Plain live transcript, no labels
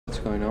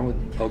What's going on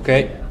with,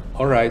 okay,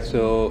 all right,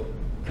 so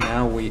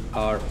now we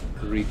are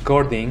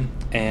recording,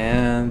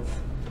 and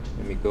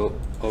let me go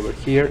over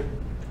here.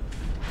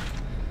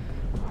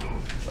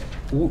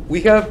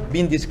 We have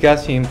been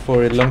discussing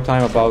for a long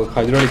time about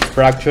hydraulic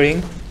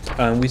fracturing,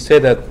 and we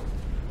said that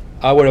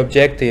our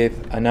objective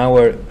and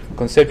our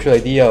conceptual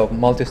idea of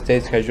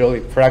multi-stage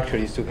hydraulic fracture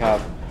is to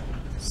have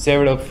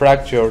several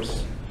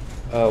fractures,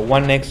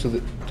 one next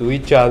to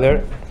each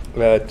other,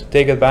 to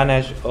take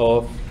advantage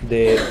of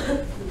the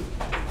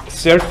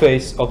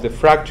surface of the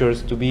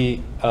fractures to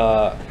be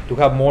to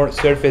have more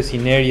surface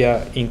in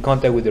area in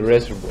contact with the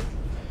reservoir.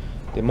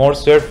 The more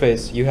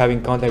surface you have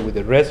in contact with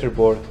the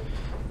reservoir,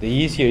 the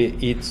easier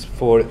it's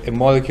for a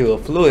molecule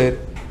of fluid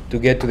to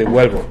get to the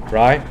wellbore,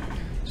 right?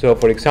 So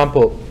for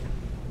example,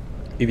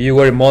 if you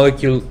were a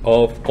molecule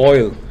of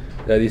oil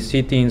that is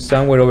sitting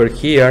somewhere over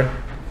here,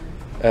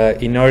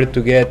 in order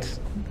to get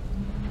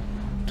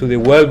to the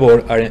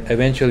wellbore or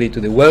eventually to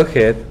the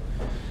wellhead,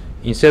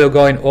 instead of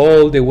going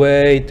all the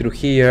way through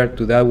here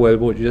to that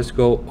wellbore, you just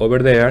go over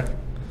there,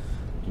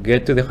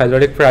 get to the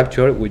hydraulic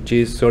fracture, which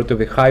is sort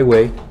of a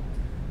highway,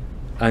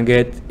 and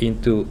get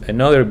into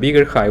another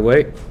bigger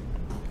highway.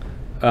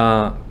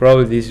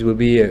 Probably this will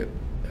be a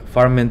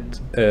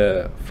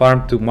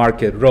farm to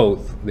market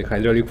road, the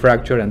hydraulic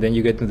fracture, and then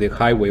you get to the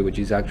highway, which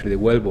is actually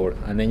the wellbore,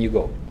 and then you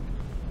go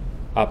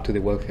up to the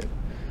wellhead.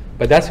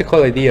 But that's the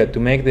whole idea, to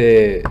make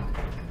the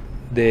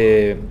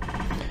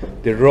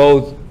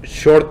road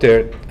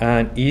shorter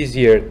and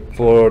easier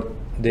for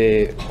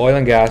the oil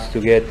and gas to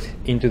get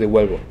into the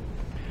wellbore.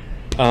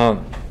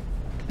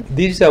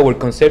 This is our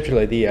conceptual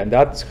idea, and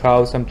that's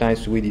how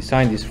sometimes we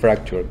design this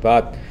fracture.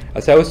 But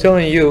as I was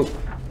telling you,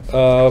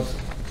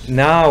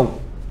 now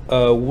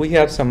we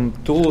have some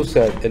tools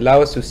that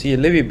allow us to see a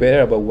little bit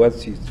better about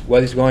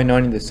what is going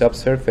on in the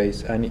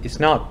subsurface, and it's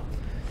not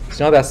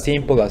as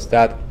simple as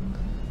that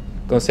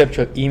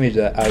conceptual image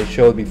that I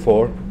showed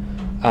before.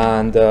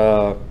 And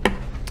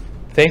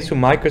thanks to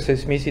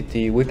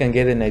microseismicity, we can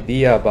get an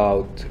idea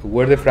about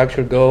where the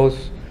fracture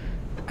goes,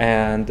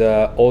 and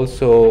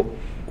also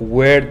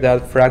where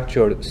that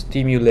fracture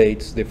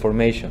stimulates the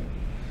formation.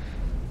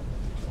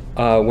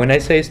 When I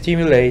say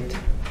stimulate,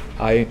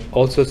 I'm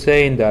also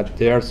saying that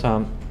there are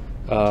some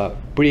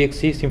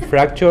pre-existing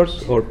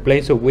fractures or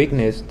planes of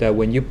weakness that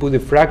when you put the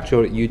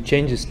fracture, you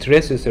change the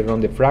stresses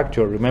around the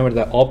fracture. Remember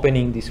that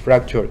opening this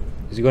fracture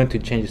is going to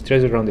change the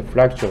stress around the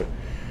fracture,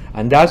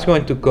 and that's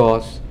going to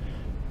cause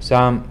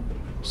some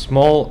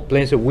small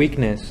planes of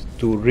weakness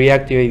to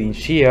reactivate in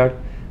shear,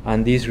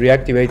 and this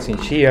reactivates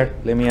in shear.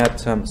 Let me add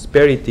some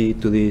asperity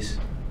to this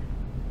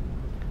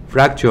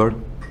fracture.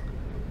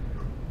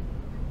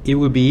 It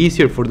will be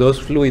easier for those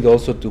fluids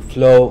also to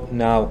flow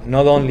now,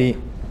 not only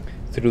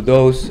through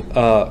those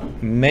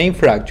main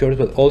fractures,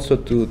 but also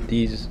to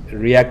these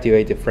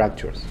reactivated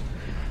fractures.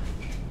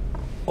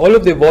 All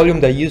of the volume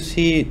that you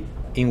see,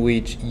 in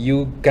which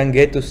you can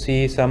get to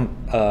see some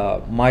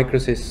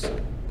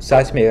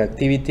microseismic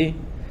activity,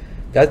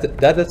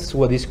 that's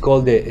what is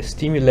called the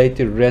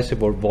stimulated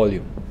reservoir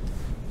volume.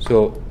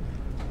 So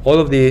all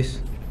of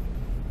this,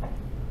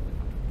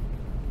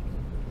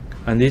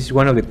 and this is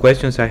one of the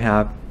questions I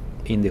have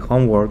in the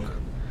homework,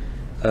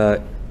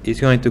 is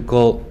going to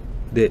call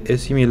the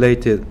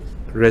stimulated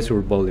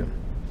reservoir volume.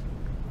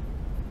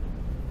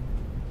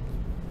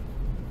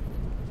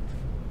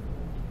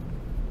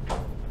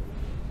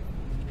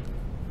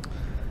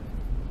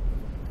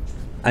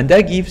 And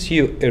that gives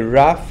you a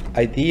rough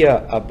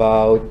idea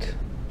about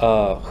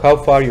how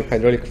far your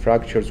hydraulic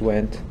fractures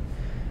went,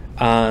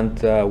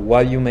 and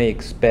what you may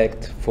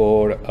expect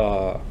for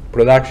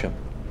production.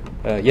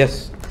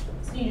 Yes?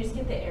 So you just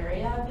get the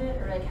area of it,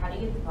 or like how do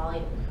you get the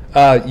volume?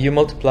 You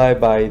multiply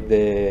by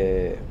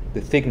the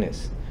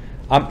thickness.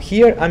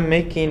 Here I'm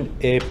making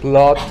a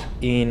plot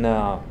in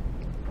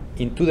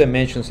 2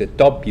 dimensions, a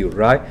top view,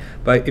 right?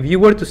 But if you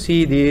were to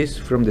see this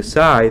from the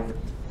side,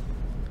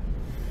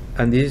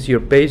 and this is your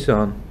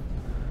Payson,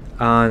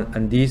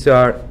 and these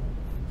are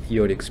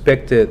your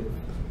expected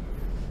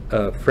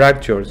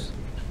fractures.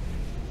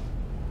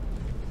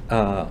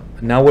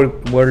 Now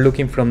we're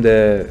looking from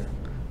the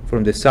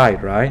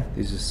side, right?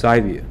 This is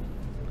side view.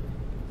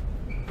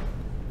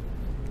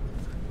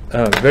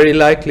 Very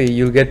likely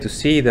you'll get to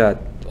see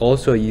that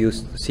also you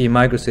see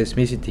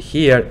microseismicity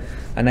here,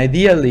 and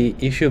ideally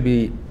it should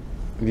be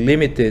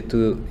limited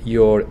to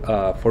your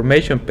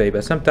formation pay,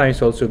 but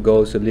sometimes also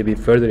goes a little bit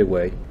further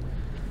away.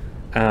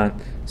 And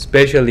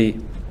especially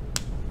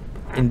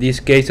in these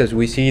cases,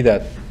 we see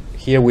that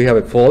here we have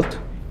a fault.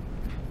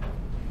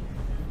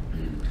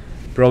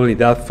 Probably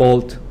that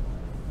fault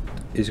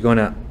is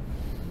gonna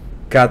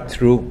cut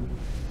through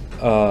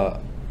not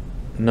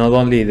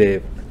only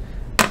the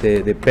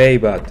pay,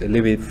 but a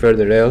little bit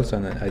further else.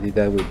 And I did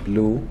that with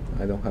blue.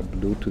 I don't have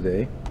blue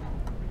today,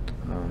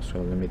 so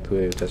let me do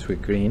it just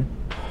with green.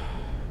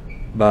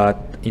 But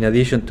in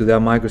addition to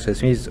that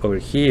microseismicity over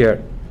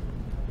here,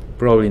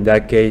 probably in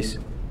that case,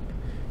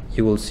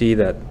 you will see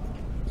that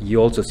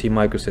you also see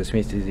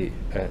microseismicity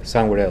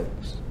somewhere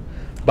else.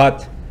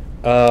 But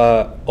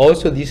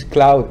Also, this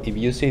cloud, if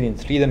you see it in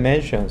 3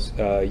 dimensions,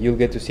 you'll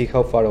get to see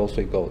how far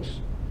also it goes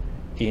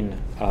in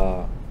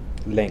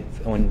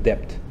length or in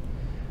depth.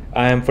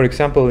 And for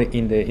example,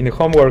 in the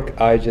homework,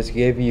 I just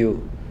gave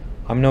you,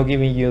 I'm not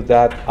giving you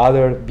that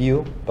other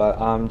view, but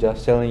I'm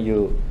just telling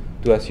you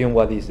to assume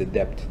what is the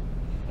depth.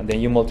 And then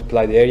you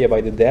multiply the area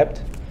by the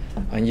depth,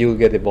 and you'll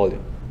get the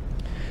volume.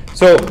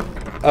 So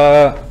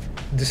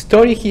the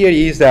story here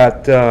is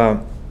that,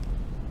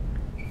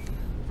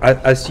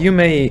 as you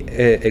may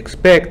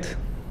expect,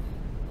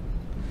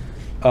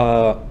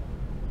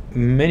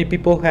 many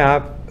people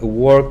have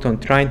worked on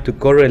trying to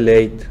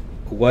correlate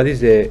what is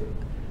the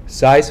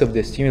size of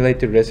the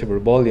stimulated reservoir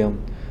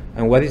volume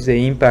and what is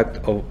the impact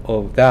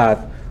of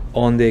that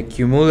on the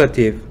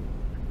cumulative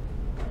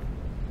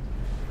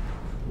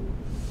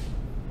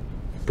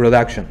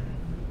production.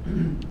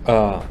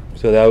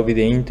 So that would be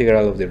the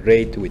integral of the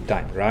rate with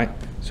time, right?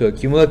 So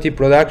cumulative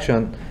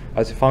production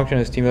as a function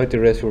of stimulated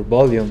reservoir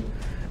volume.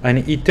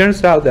 And it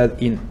turns out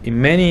that in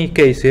many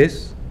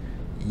cases,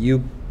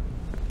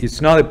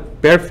 it's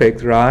not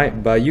perfect,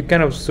 right? But you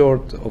kind of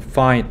sort of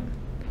find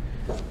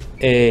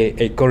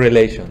a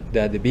correlation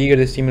that the bigger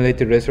the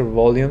stimulated reservoir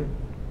volume,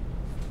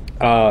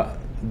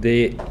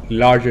 the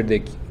larger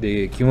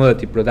the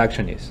cumulative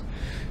production is.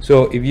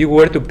 So if you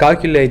were to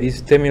calculate this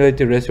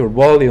stimulated reservoir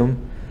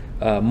volume,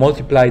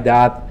 multiply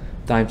that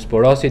times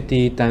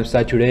porosity, times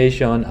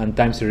saturation, and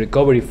times the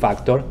recovery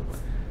factor,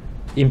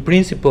 in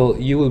principle,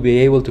 you will be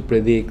able to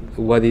predict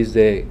what is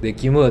the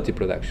cumulative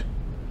production.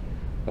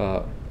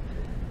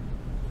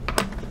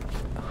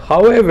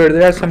 However,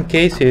 there are some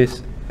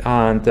cases,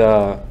 and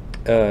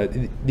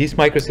this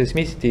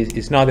microseismicity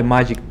is not a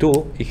magic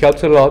tool. It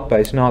helps a lot,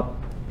 but it's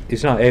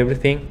not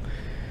everything.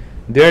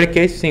 There are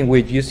cases in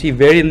which you see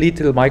very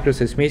little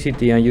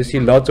microseismicity and you see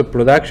lots of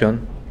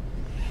production,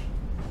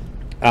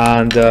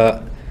 and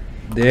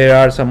there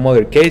are some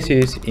other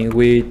cases in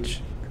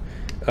which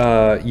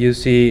you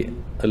see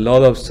a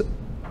lot of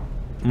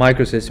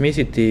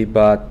microseismicity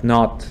but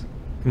not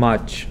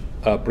much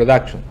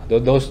production.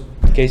 Those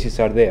cases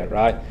are there,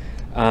 right?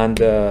 And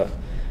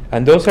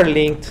those are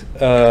linked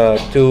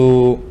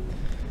to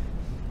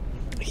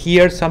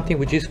here something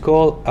which is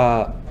called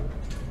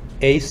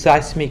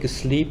aseismic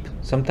sleep.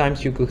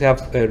 Sometimes you could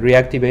have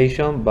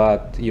reactivation,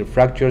 but your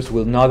fractures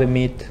will not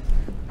emit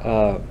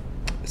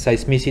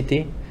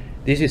seismicity.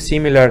 This is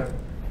similar.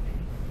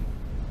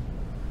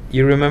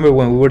 You remember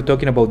when we were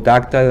talking about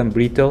ductile and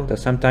brittle, that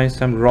sometimes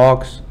some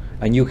rocks,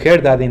 and you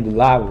heard that in the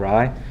lab,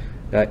 right?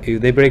 That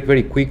if they break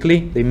very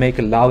quickly, they make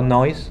a loud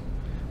noise.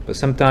 But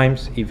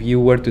sometimes if you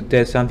were to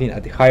test something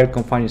at a higher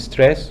confining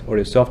stress or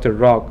a softer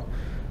rock,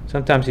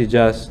 sometimes it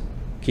just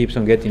keeps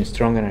on getting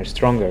stronger and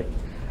stronger.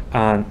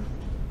 And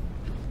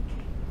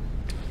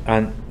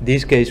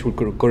this case would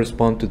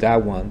correspond to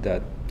that one,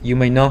 that you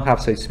may not have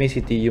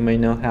seismicity, you may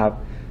not have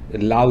a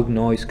loud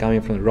noise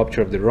coming from the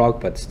rupture of the rock,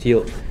 but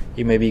still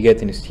you may be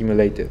getting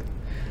stimulated.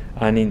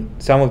 And in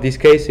some of these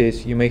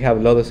cases, you may have a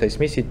lot of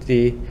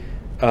seismicity,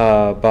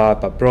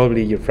 but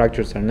probably your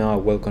fractures are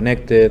not well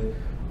connected,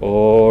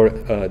 or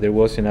there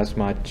wasn't as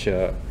much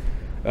oil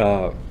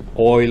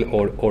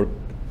or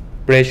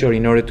pressure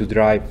in order to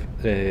drive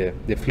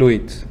the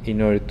fluids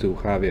in order to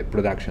have a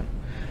production.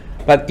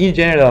 But in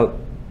general,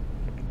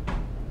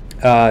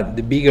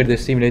 the bigger the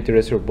stimulated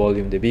reservoir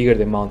volume, the bigger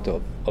the amount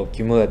of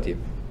cumulative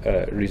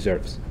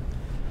reserves.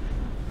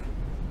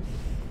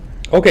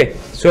 Okay,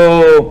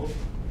 so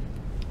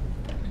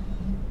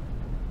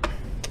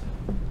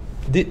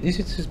this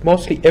is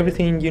mostly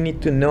everything you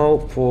need to know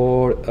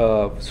for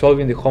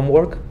solving the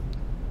homework.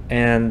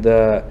 And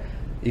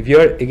if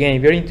you're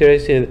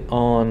interested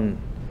on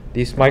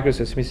this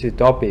microseismicity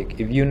topic,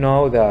 if you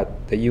know that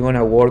you want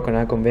to work on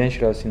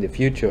unconventionals in the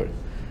future,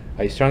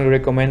 I strongly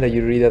recommend that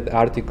you read that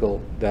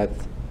article that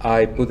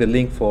I put the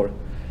link for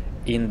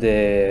in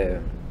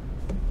the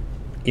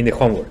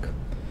homework.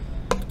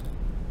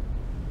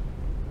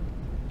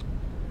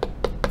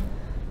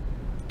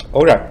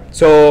 All right,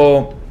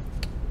 so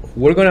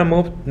we're going to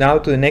move now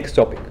to the next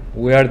topic.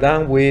 We are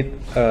done with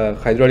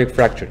hydraulic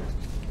fracturing.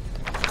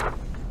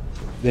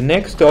 The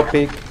next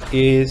topic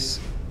is,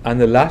 and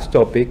the last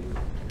topic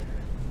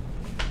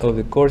of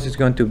the course, is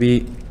going to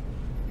be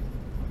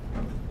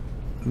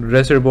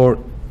reservoir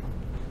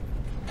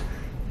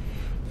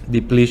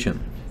depletion.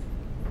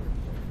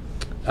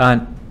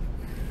 And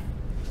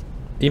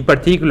in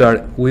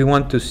particular, we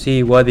want to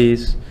see what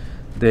is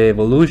the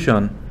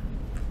evolution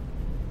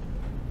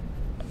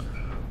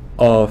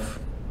of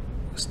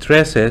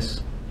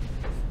stresses,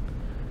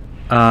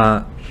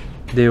 the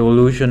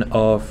evolution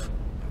of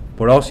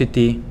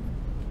porosity,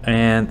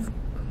 and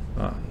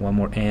one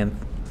more and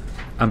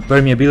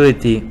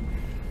permeability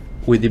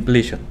with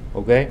depletion.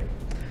 Okay,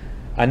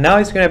 and now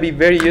it's going to be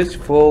very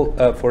useful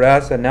for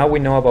us. And now we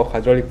know about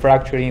hydraulic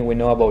fracturing, we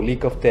know about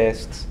leak-off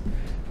tests.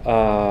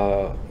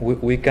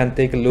 We can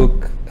take a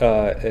look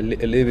a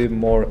little bit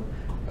more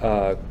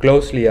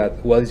closely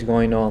at what is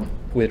going on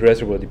with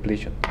reservoir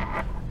depletion.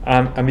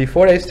 And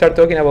before I start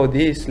talking about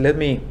this, let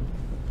me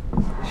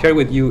share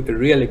with you a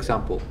real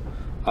example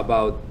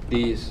about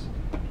this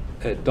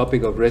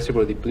topic of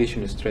reservoir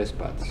depletion stress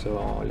path. So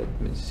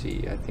let me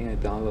see. I think I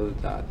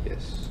downloaded that.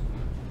 Yes.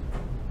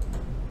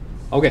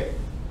 Okay.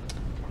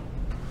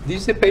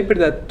 This is a paper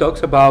that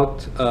talks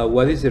about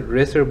what is the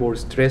reservoir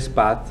stress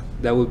path.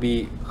 That will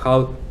be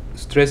how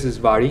stresses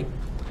vary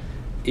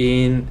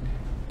in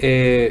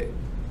the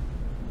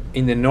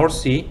North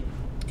Sea.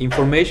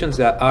 Informations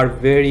that are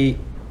very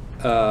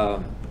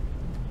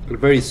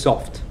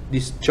soft.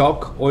 These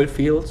chalk oil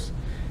fields,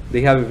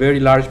 they have a very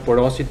large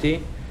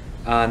porosity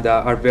and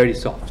are very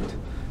soft.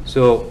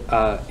 So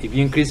if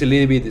you increase a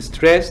little bit the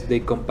stress, they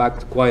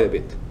compact quite a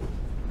bit.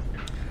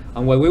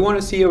 And what we want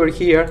to see over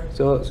here,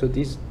 so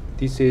this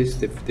is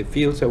the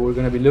fields that we're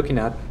going to be looking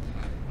at.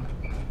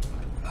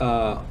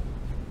 What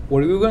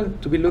we're going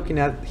to be looking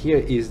at here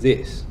is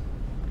this.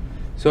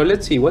 So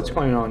let's see what's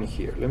going on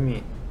here. Let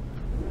me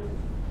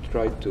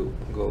try to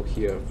go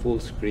here full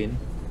screen.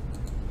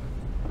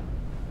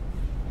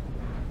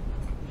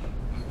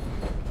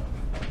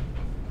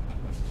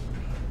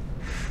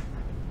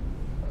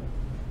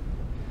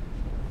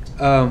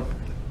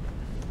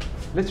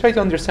 Let's try to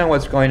understand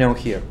what's going on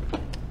here.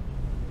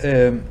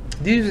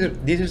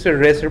 This is a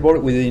reservoir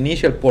with the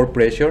initial pore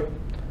pressure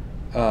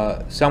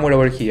somewhere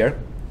over here,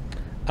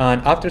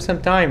 and after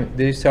some time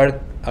they start,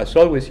 as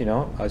always,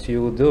 as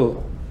you will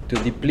do, to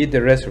deplete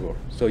the reservoir.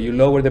 So you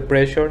lower the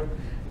pressure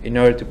in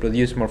order to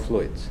produce more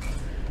fluids.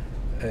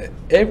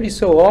 Every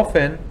so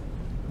often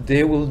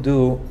they will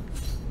do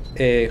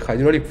a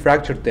hydraulic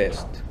fracture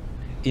test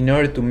in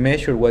order to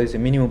measure what is the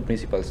minimum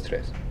principal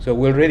stress. So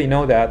we already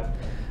know that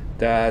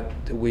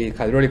with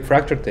hydraulic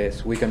fracture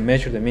tests we can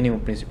measure the minimum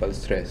principal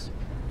stress,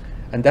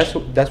 and that's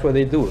what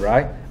they do,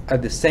 right?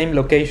 At the same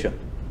location,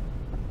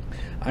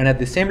 and at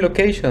the same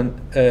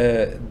location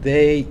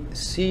they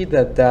see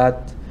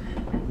that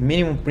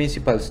minimum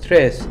principal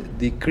stress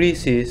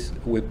decreases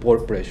with pore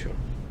pressure.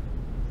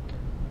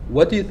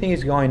 What do you think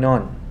is going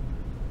on?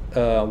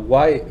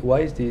 Why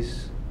is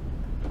this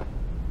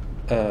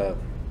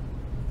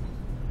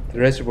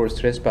reservoir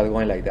stress path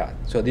going like that?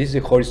 So this is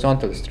the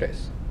horizontal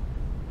stress.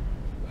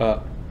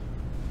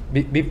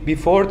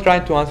 Before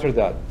trying to answer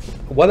that,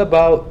 what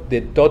about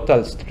the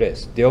total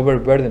stress, the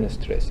overburden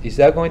stress? Is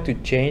that going to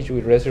change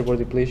with reservoir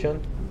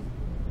depletion?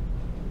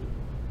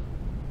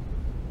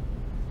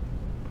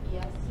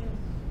 Yes.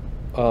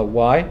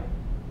 Why?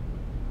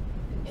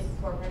 If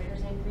pore pressure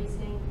is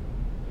increasing,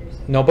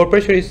 No, pore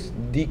pressure is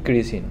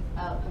decreasing.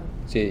 Oh.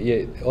 See,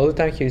 yeah, all the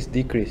time here is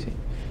decreasing.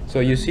 So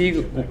you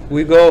see,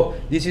 we go,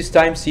 this is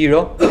time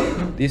 0,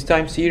 this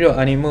time 0,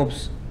 and it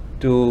moves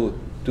to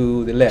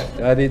the left.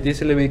 This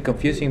is a little bit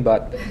confusing,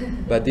 but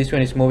this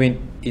one is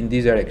moving in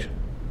this direction.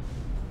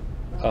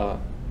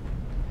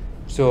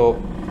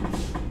 So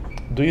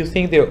do you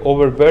think the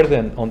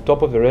overburden on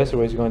top of the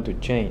reservoir is going to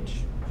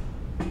change?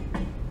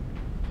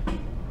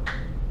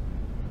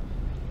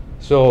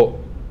 So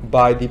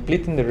by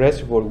depleting the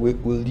reservoir,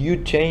 will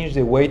you change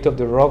the weight of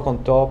the rock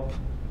on top?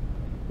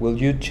 Will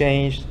you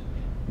change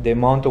the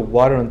amount of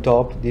water on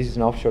top? This is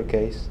an offshore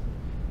case.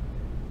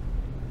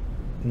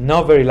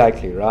 Not very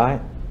likely, right?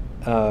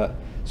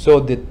 So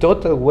the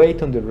total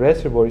weight on the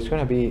reservoir is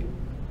going to be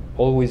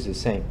always the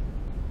same.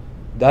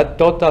 That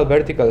total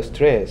vertical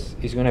stress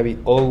is going to be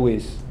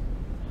always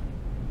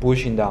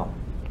pushing down,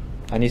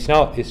 and it's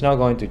not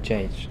going to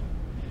change.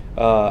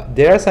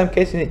 There are some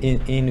cases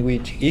in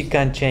which it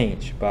can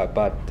change, but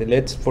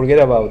let's forget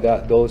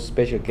about those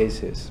special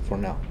cases for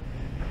now.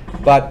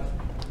 But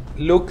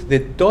look, the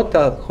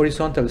total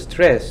horizontal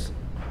stress,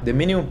 the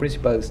minimum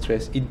principal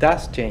stress, it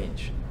does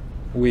change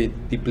with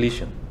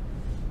depletion.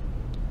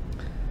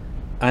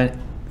 And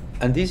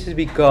this is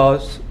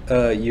because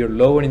you're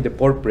lowering the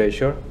pore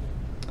pressure,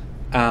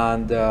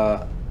 and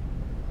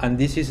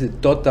this is the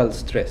total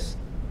stress.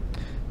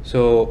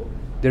 So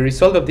the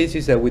result of this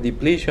is that with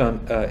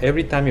depletion,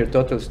 every time your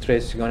total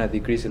stress is going to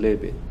decrease a little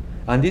bit.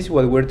 And this is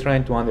what we're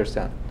trying to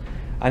understand.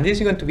 And this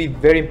is going to be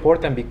very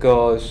important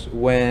because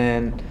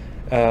when,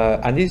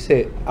 and this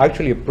is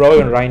actually a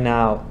problem right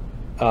now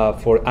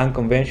for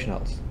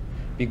unconventionals,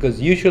 because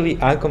usually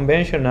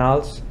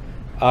unconventionals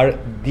are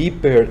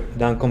deeper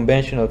than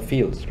conventional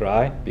fields,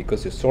 right?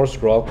 Because the source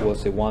rock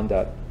was the one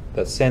that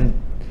sent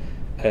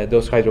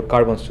those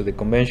hydrocarbons to the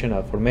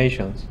conventional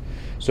formations.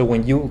 So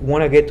when you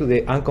want to get to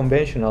the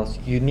unconventionals,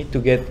 you need to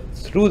get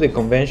through the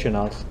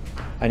conventionals,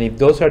 and if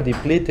those are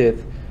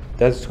depleted,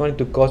 that's going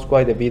to cause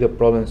quite a bit of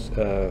problems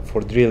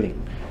for drilling,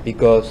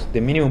 because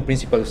the minimum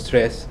principal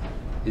stress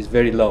is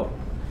very low.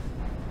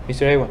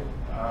 Mr. Ewan?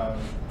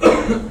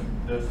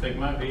 Does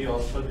sigma V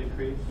also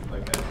decrease?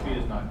 Like SP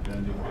is not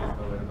going to decrease,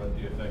 but what about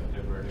the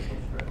effective vertical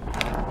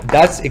stress?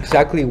 That's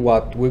exactly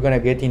what we're going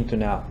to get into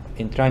now,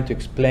 in trying to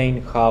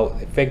explain how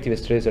effective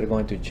stress are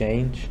going to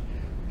change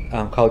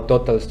and how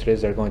total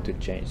stress are going to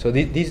change. So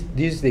this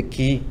is the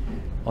key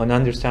on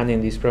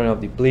understanding this problem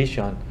of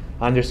depletion,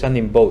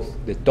 understanding both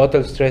the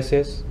total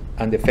stresses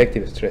and the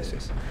effective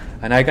stresses.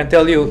 And I can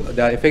tell you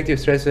that effective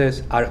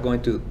stresses are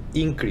going to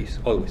increase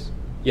always.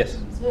 Yes?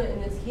 So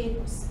in this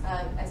case,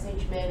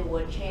 SH min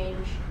would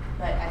change,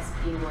 but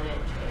SP wouldn't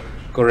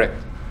change.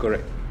 Correct,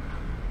 correct.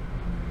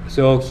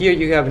 So here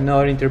you have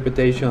another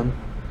interpretation.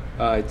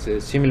 It's a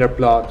similar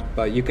plot,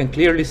 but you can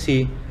clearly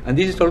see, and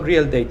this is all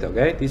real data,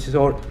 okay? This is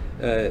all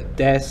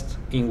tests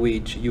in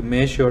which you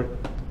measure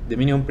the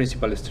minimum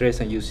principal stress,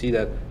 and you see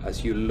that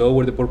as you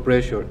lower the pore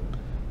pressure,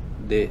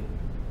 the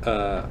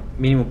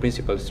minimum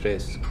principal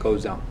stress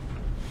goes down.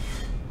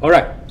 All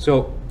right,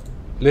 so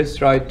let's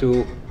try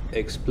to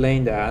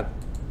explain that.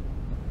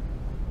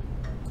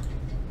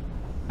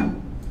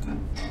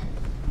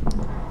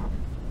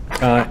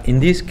 In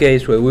this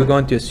case, what we're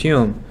going to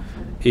assume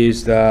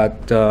is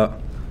that,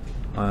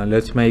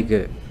 let's make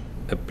a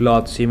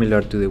plot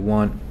similar to the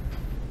one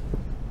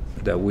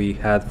that we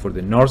had for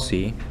the North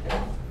Sea.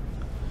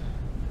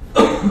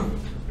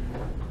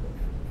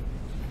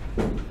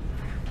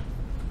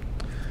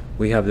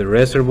 We have the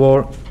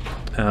reservoir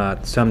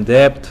at some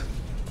depth.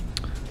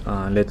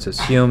 Let's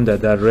assume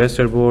that that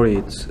reservoir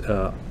is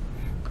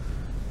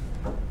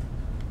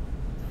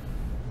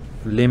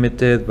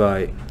limited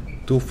by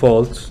 2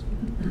 faults,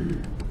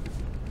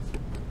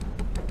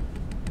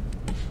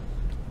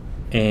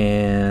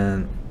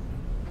 and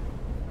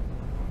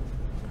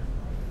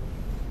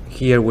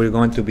here we're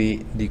going to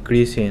be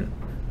decreasing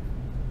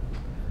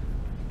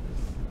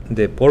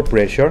the pore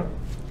pressure,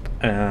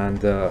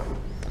 and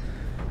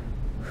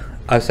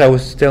as I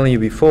was telling you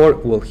before,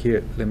 well,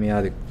 here let me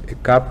add a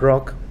cap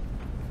rock.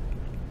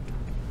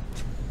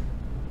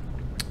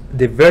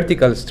 The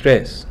vertical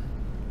stress,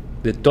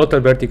 the total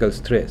vertical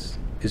stress,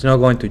 is not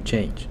going to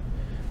change.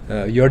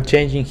 You're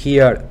changing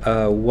here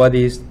what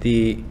is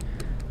the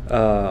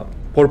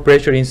pore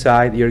pressure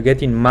inside. You're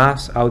getting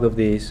mass out of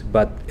this,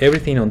 but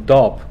everything on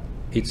top,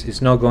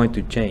 it's not going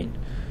to change.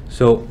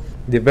 So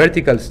the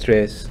vertical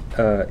stress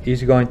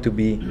is going to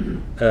be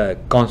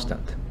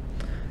constant.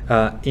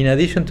 In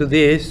addition to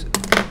this,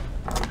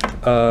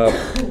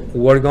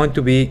 we're going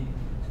to be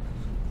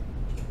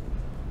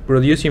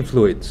producing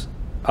fluids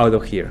out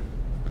of here,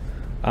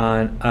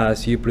 and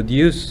as you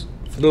produce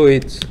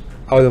fluids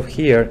out of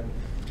here,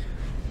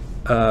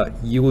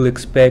 you will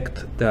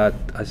expect that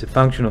as a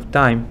function of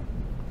time,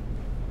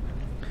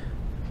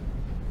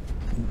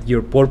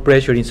 your pore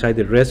pressure inside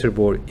the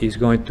reservoir is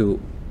going to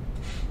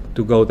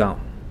go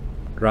down,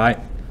 right?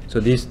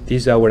 So this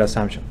is our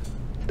assumption,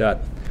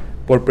 that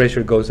pore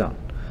pressure goes down.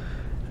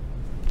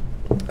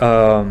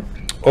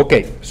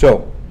 Okay,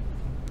 so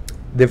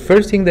the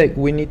first thing that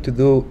we need to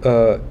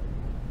do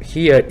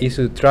here is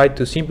to try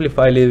to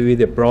simplify a little bit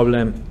the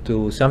problem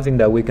to something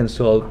that we can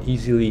solve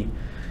easily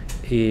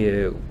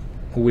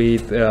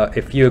with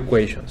a few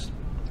equations.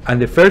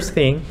 And the first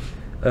thing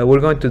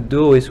we're going to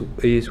do is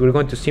we're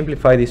going to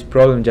simplify this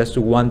problem just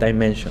to one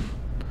dimension,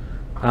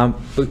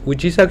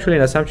 which is actually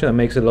an assumption that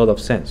makes a lot of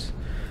sense.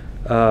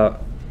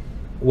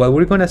 What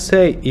we're going to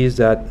say is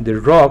that the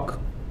rock,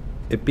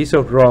 a piece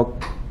of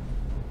rock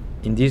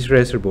in this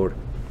reservoir,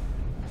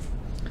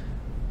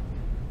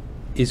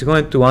 is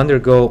going to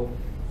undergo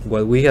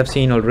what we have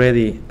seen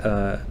already,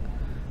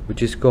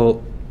 which is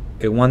called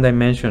a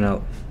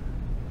one-dimensional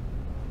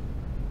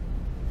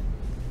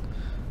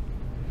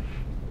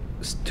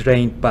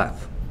strain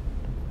path.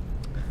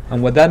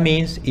 And what that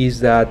means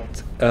is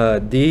that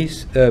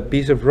this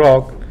piece of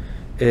rock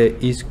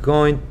is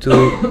going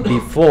to be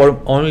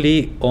formed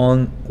only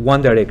on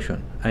one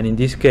direction, and in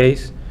this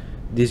case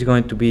this is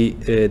going to be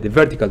the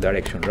vertical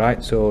direction,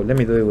 right? So let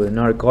me do it with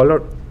another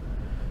color.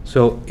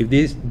 So if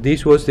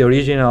this was the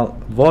original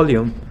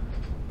volume,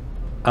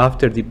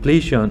 after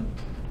depletion,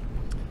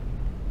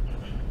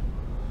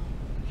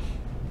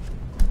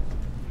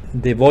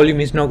 the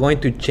volume is not going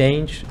to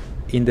change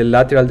in the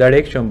lateral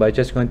direction, but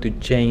just going to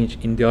change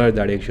in the other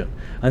direction.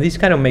 And this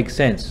kind of makes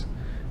sense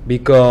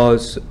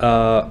because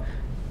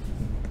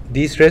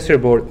this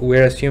reservoir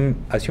we're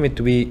assuming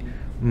to be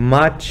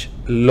much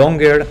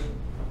longer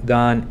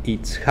than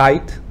its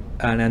height,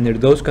 and under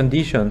those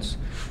conditions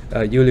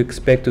you'll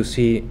expect to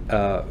see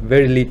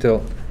very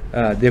little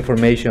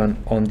deformation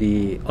on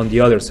the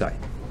other side.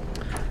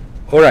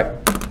 All right,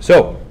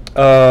 so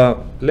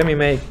let me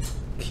make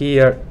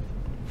here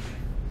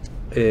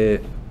a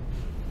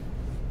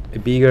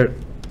bigger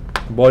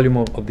volume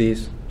of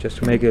this, just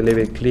to make it a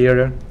little bit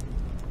clearer.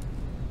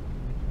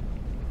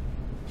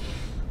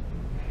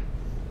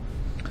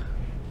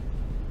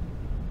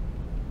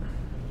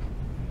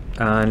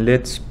 And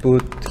let's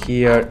put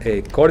here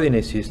a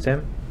coordinate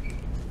system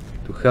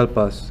to help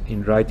us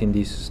in writing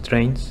these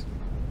strains.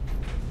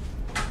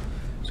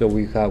 So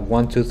we have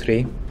 1, 2,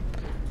 3.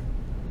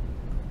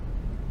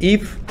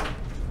 If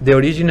the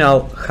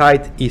original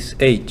height is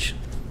h,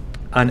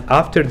 and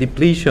after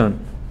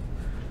depletion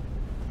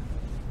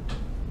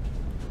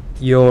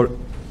your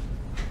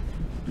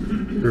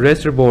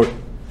reservoir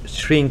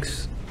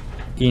shrinks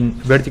in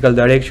vertical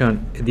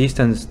direction a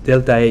distance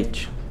delta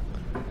h,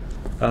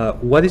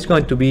 what is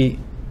going to be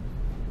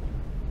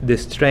the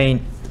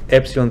strain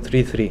epsilon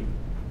 3,3?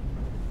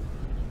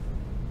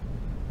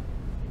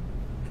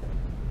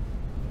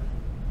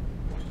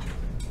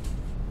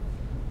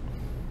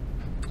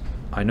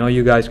 I know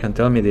you guys can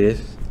tell me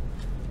this.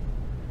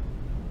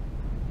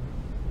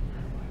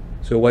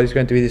 So what is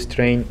going to be the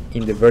strain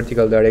in the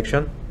vertical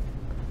direction?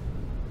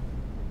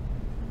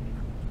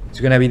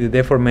 going to be the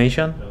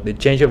deformation, the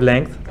change of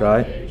length,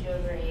 right, H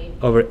over H.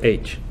 over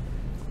h.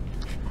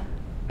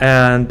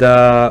 And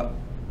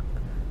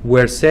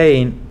we're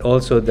saying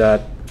also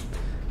that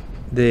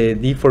the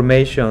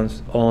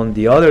deformations on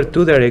the other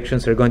two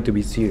directions are going to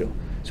be 0.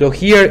 So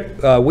here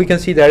we can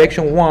see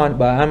direction 1,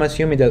 but I'm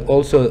assuming that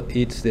also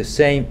it's the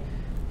same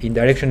in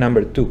direction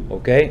number 2,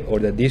 okay? Or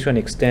that this one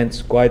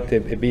extends quite a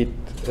bit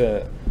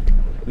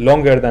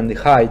longer than the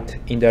height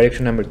in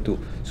direction number 2.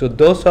 So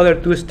those other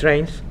two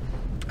strains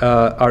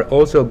are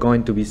also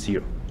going to be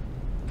 0.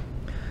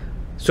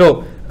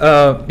 So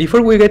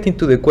before we get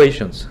into the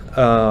equations,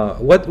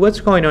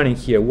 what's going on in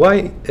here?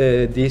 Why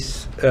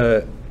this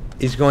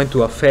is going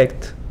to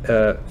affect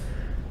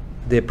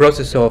the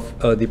process of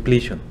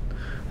depletion?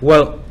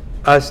 Well,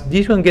 as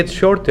this one gets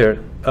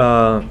shorter,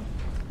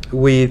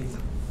 with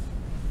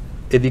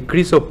a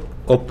decrease of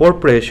pore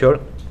pressure,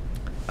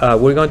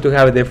 we're going to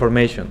have a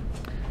deformation.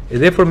 A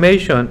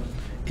deformation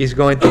is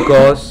going to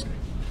cause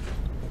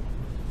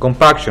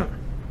compaction.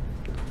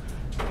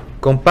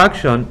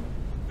 Compaction,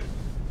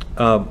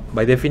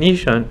 by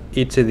definition,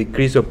 it's a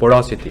decrease of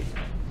porosity.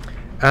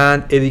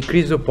 And a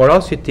decrease of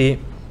porosity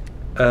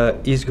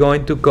is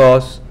going to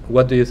cause,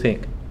 what do you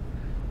think?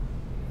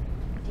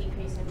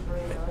 Decrease in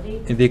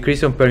permeability. A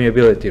decrease in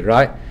permeability,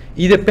 right?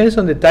 It depends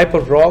on the type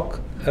of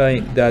rock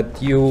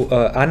that you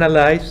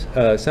analyze.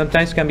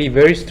 Sometimes can be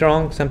very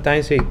strong,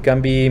 sometimes it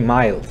can be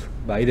mild,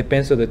 but it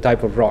depends on the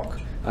type of rock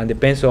and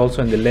depends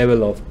also on the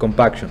level of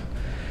compaction.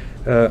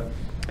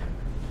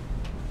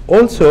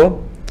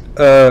 Also,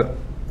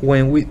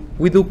 when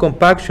we do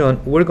compaction,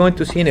 we're going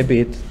to see in a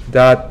bit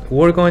that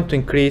we're going to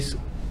increase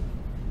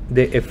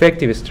the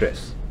effective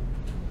stress.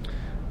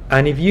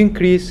 And if you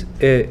increase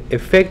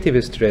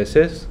effective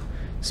stresses,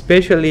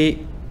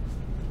 especially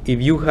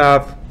if you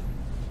have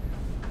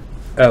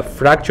a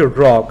fractured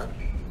rock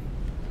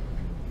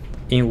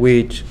in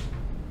which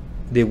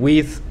the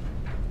width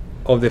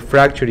of the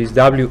fracture is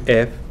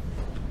WF,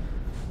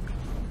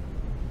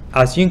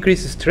 as you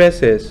increase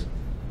stresses,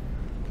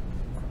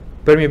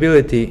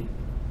 permeability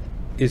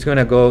is going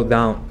to go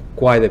down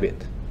quite a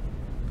bit.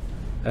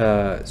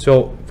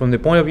 So from the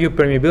point of view of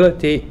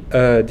permeability,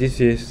 this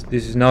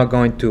is not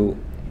going to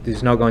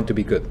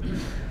be good.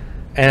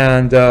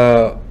 And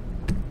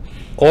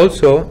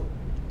also,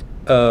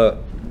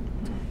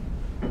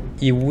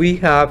 if we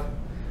have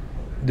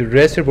the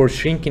reservoir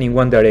shrinking in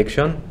one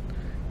direction,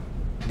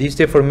 this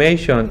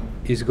deformation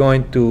is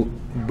going to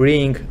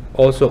bring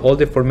also all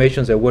the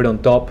formations that were on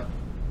top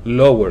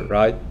lower,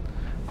 right?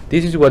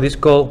 This is what is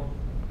called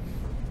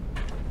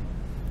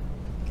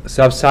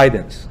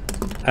subsidence.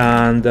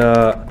 And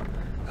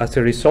as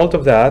a result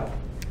of that,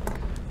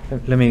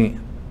 let me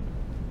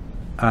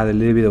add a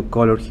little bit of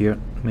color here,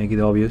 make it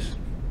obvious.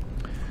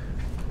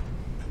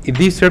 If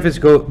this surface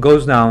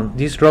goes down,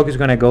 this rock is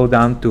going to go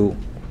down to,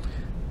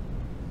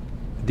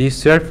 this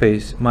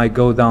surface might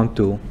go down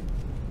to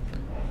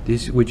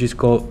this, which is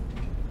called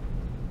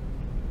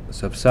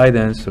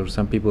subsidence, or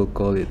some people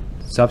call it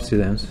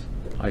subsidence.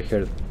 I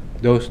heard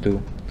those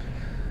two.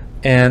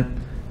 And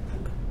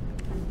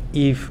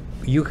if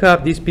you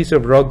have this piece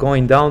of rock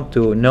going down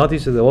to,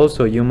 notice that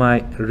also you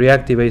might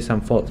reactivate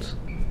some faults.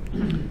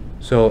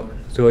 So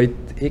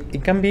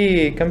it can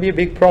be a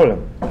big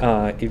problem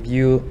if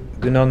you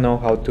do not know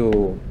how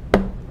to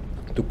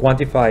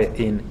quantify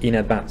in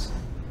advance.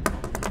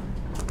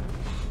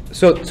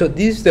 So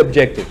this is the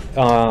objective.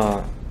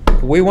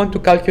 We want to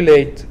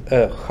calculate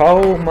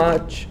how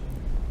much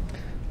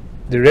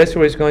the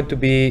reservoir is going to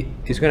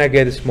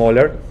get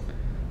smaller.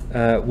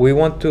 We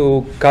want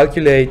to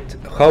calculate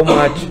how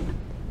much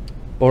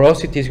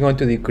porosity is going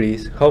to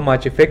decrease, how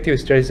much effective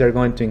stresses are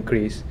going to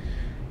increase,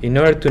 in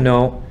order to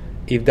know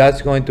if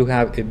that's going to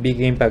have a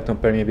big impact on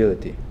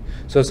permeability.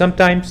 So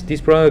sometimes this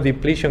problem of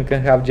depletion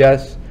can have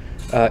just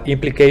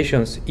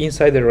implications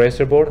inside the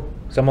reservoir.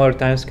 Some other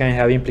times can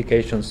have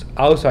implications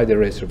outside the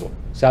reservoir,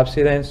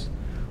 subsidence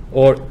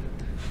or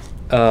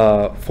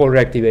full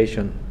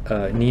reactivation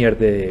near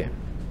the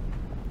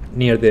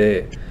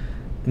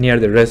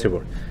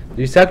reservoir.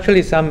 There's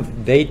actually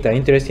some data,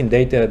 interesting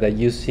data, that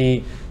you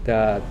see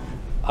that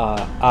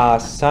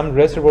as some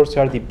reservoirs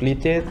are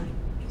depleted,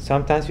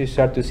 sometimes you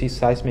start to see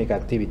seismic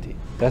activity.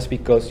 That's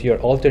because you're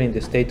altering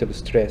the state of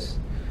stress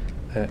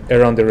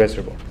around the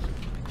reservoir.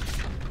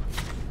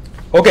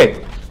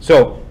 Okay,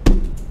 so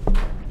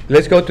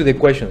let's go to the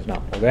equations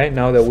now. Okay,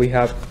 now that we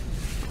have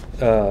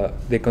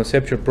the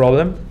conceptual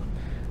problem,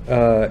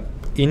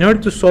 in order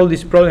to solve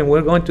this problem,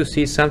 we're going to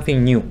see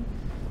something new,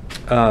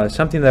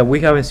 something that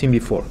we haven't seen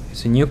before.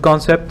 It's a new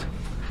concept.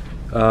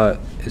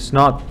 It's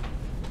not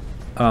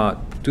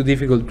too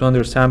difficult to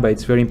understand, but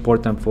it's very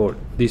important for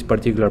this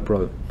particular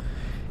problem.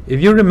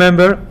 If you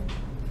remember,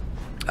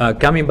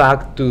 coming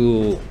back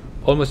to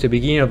almost the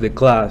beginning of the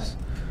class,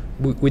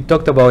 we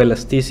talked about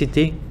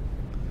elasticity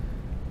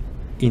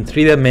in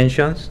 3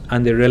 dimensions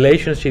and the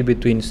relationship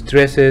between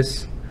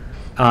stresses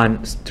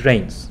and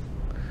strains.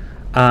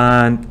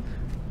 And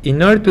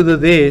in order to do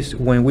this,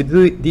 when we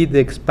did the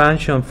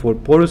expansion for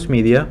porous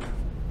media,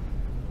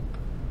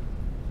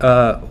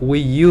 we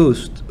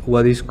used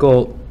what is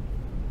called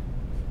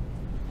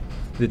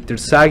the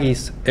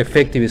Terzaghis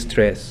effective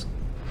stress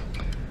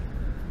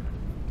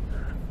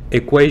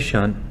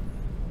equation,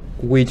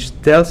 which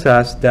tells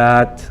us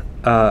that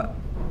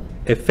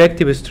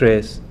effective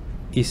stress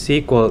is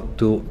equal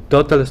to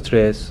total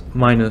stress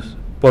minus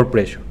pore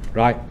pressure,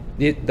 right?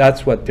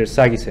 That's what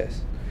Terzaghi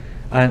says.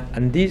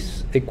 And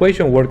this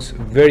equation works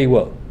very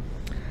well.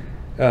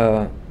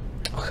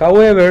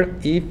 However,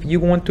 if you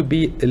want to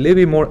be a little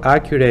bit more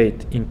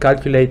accurate in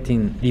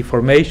calculating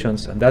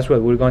deformations, and that's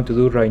what we're going to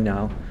do right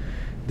now,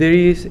 there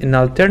is an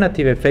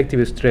alternative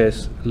effective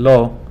stress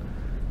law,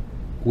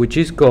 which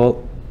is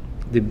called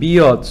the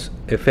Biot's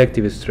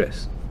effective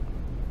stress.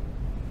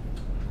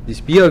 This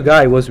Biot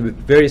guy was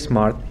very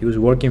smart. He was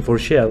working for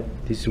Shell.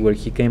 This is where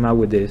he came out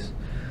with this.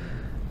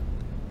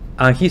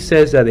 And he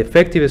says that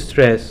effective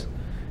stress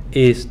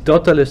is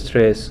total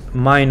stress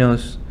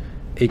minus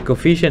a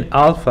coefficient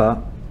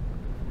alpha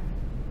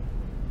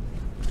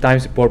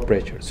times the pore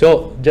pressure.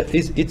 So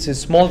it's a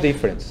small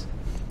difference,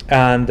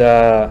 and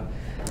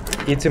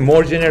it's a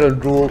more general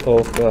rule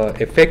of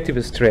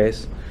effective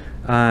stress,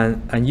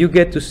 and you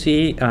get to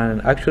see,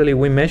 and actually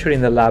we measure in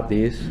the lab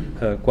this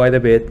quite a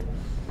bit.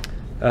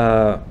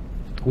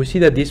 We see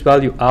that this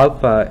value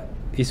alpha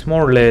is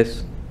more or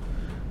less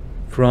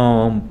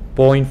from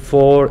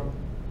 0.4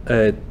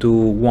 to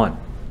 1,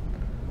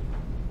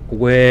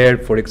 where,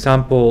 for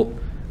example,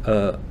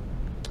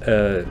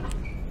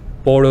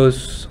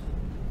 porous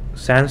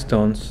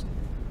sandstones,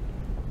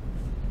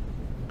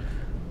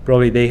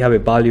 probably they have a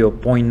value of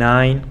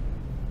 0.9,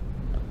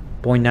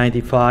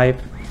 0.95,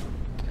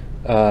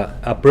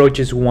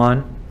 approaches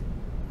 1.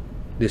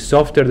 The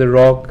softer the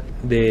rock,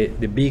 the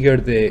bigger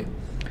the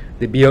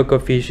Biot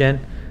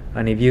coefficient,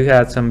 and if you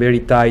had some very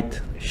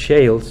tight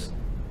shales,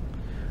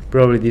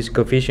 probably this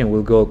coefficient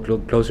will go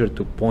closer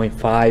to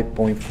 0.5,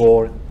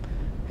 0.4.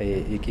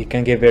 It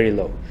can get very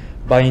low.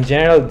 But in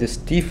general, the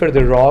stiffer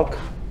the rock,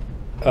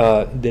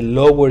 the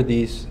lower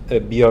this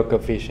Biot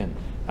coefficient,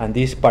 and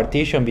this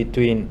partition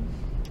between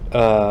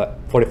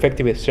for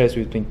effective stress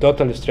between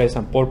total stress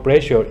and pore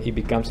pressure, it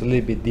becomes a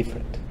little bit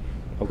different.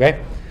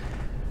 Okay,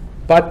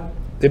 but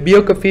the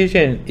Biot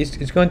coefficient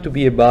is going to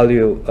be a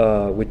value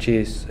which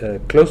is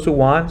close to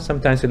 1,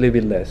 sometimes a little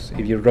bit less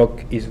if your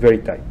rock is very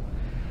tight.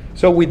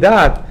 So with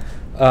that,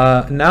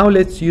 now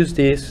let's use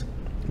this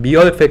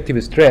Biot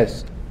effective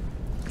stress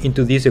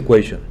into this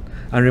equation.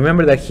 And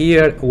remember that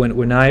here,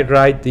 when I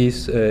write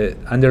this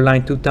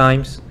underline 2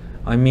 times,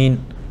 I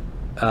mean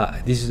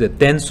this is a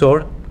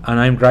tensor, and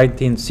I'm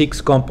writing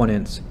 6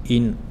 components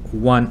in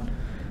one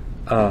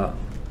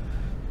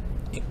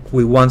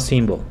with one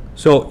symbol.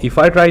 So if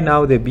I write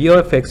now the Biot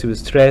effective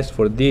stress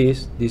for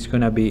this is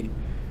going to be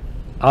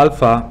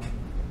alpha,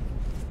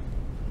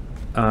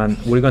 and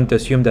we're going to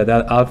assume that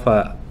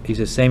alpha is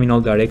the same in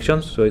all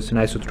directions, so it's an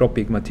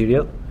isotropic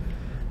material,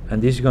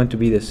 and this is going to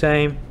be the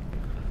same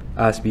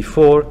as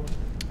before.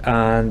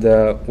 And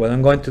what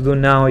I'm going to do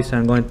now is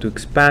I'm going to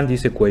expand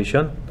this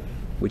equation,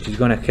 which is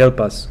going to help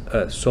us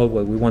solve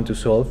what we want to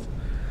solve.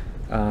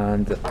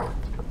 And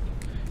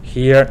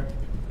here,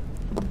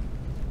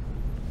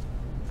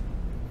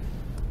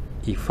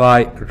 if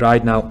I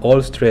write now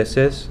all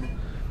stresses,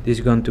 this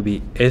is going to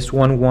be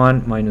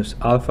S11 minus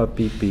alpha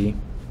pp,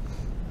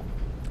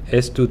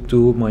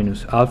 S22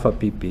 minus alpha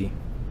pp.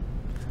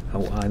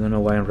 Oh, I don't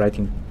know why I'm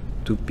writing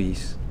 2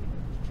 p's.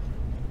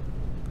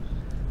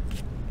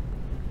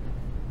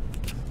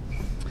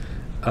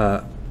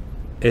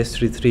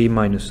 S33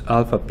 minus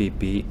alpha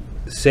pp,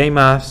 same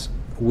as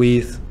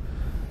with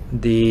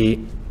the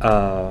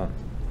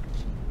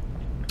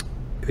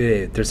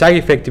Terzaghi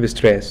effective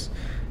stress.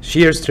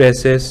 Shear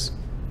stresses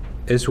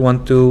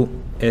S12,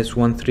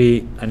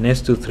 S13, and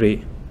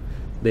S23,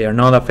 they are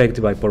not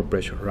affected by pore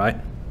pressure, right?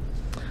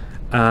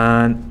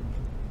 And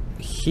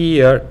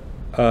here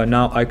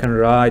now I can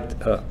write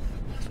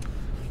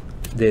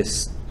the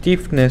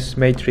stiffness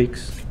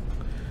matrix,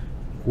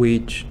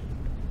 which,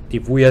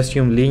 if we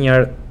assume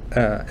linear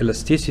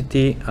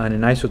elasticity and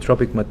an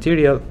isotropic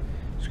material,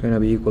 it's going to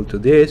be equal to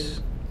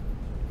this,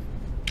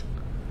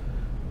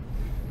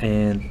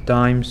 and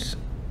times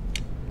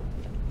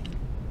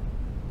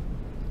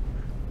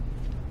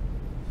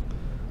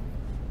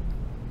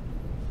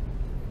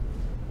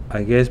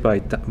I guess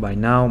by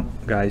now,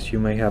 guys, you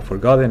may have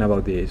forgotten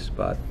about this,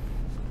 but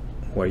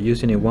we're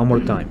using it one more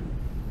time.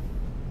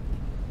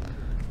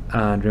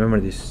 And remember,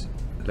 this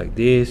like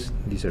this,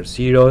 these are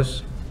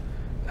zeros,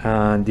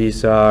 and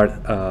these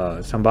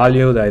are some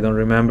value that I don't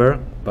remember,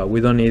 but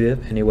we don't need it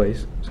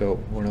anyways, so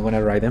we're not going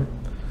to write them.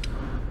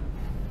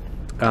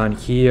 And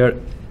here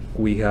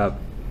we have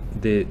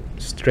the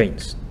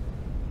strains.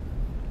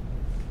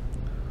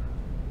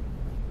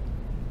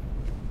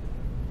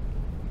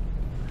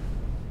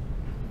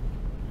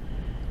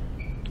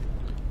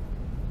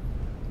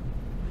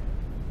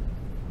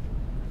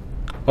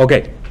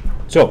 Okay,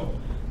 so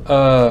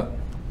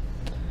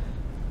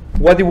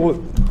what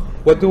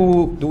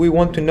do we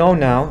want to know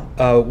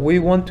now? We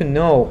want to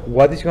know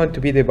what is going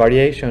to be the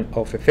variation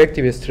of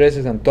effective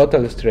stresses and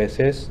total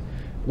stresses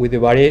with the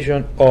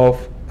variation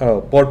of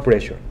pore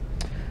pressure.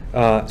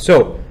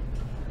 So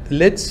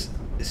let's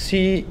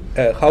see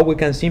how we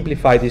can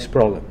simplify this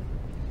problem.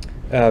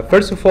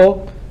 First of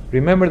all,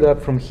 remember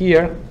that from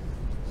here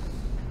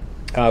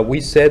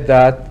we said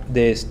that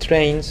the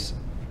strains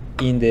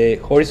in the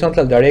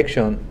horizontal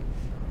direction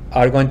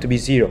are going to be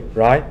 0,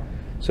 right?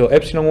 So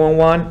epsilon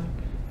 11,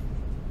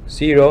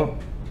 0,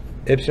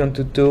 epsilon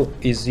 22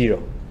 is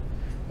 0.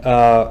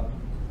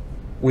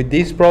 With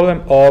this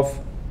problem of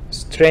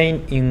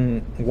strain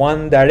in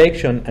one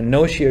direction and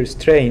no shear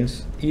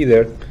strains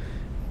either,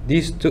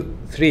 these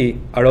three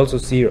are also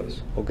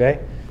zeros, okay?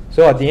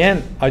 So at the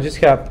end, I just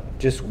have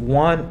just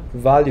one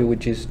value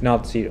which is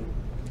not 0.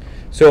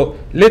 So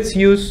let's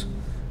use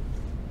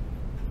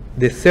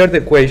the third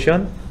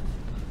equation,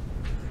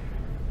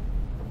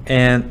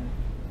 and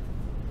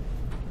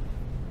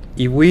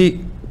if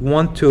we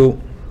want to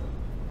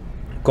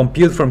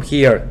compute from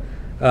here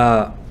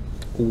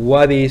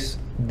what is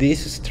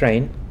this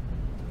strain,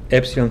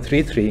 epsilon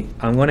 33,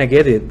 I'm going to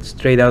get it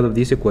straight out of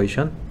this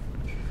equation.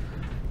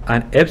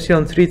 And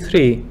epsilon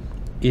 33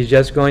 is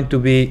just going to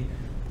be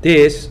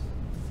this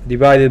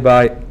divided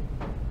by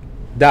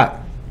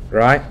that,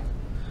 right?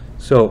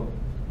 So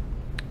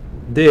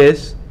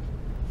this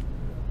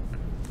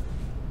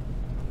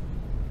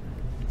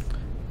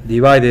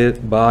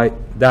divided by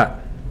that,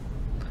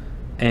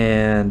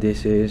 and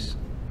this is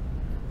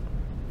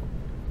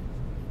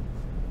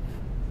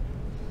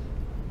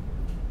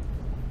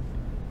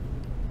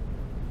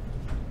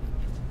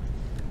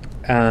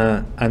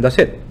and that's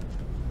it.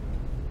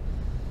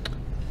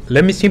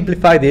 Let me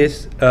simplify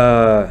this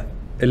a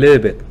little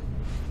bit.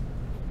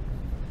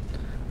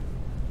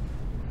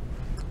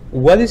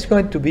 What is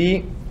going to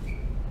be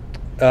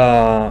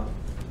the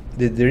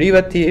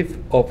derivative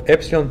of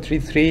epsilon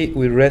 33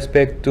 with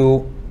respect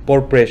to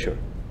pore pressure?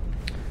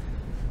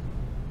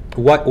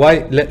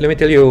 Why? Let me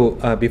tell you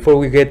before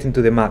we get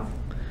into the math.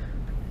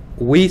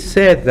 We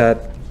said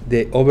that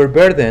the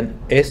overburden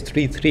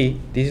S33,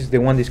 this is the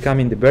one that's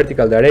coming in the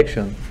vertical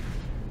direction,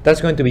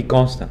 that's going to be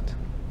constant.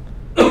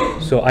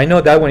 So I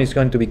know that one is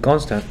going to be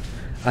constant,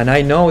 and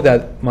I know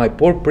that my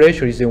pore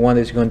pressure is the one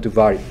that's going to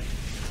vary.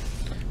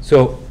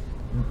 So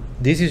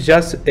this is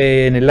just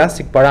an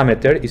elastic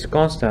parameter, it's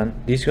constant,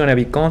 this is going to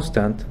be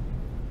constant,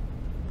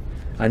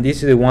 and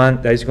this is the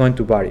one that is going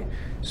to vary.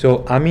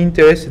 So I'm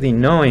interested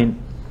in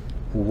knowing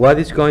what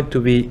is going to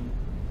be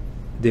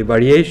the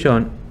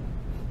variation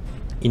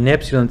in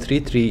epsilon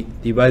 33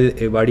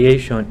 divided a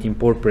variation in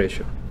pore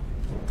pressure.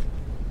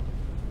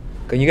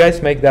 Can you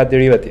guys make that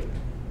derivative?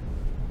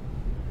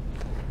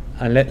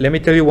 And let me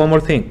tell you one more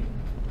thing.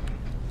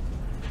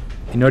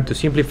 In order to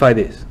simplify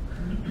this,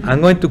 I'm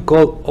going to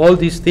call all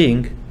this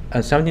thing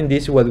and something,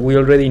 this is what we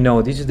already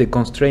know. This is the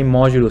constraint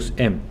modulus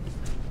M.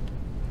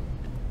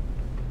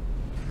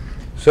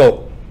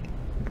 So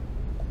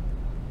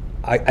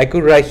I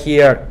could write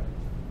here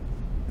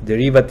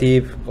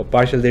derivative or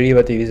partial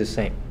derivative is the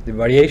same. The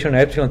variation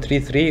of epsilon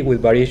 33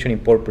 with variation in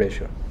pore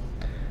pressure.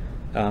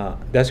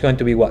 That's going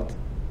to be what?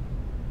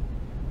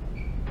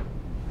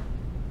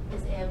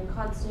 Is M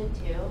constant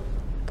too?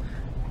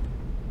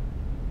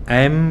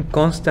 M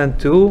constant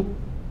too?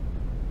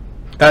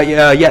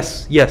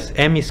 Yes,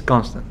 M is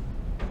constant.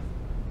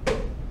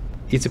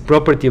 It's a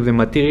property of the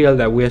material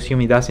that we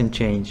assume it doesn't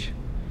change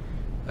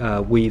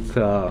with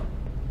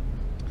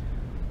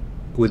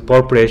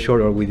pore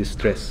pressure or with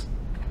stress.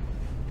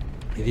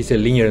 It is a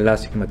linear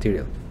elastic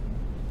material.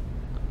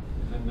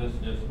 Isn't this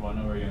just 1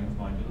 over Young's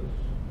modulus?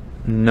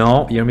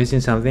 No, you're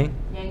missing something.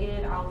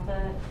 Negative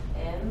alpha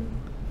M?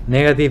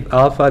 Negative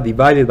alpha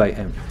divided by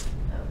M,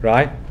 Oh.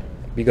 right?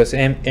 Because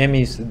M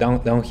is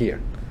down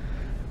here.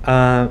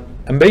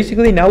 And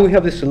basically now we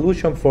have the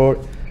solution for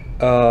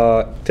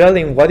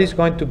telling what is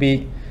going to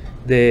be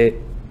the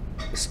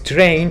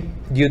strain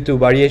due to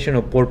variation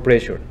of pore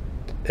pressure,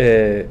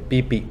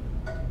 PP,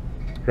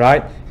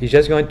 right? It's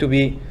just going to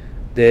be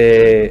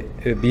the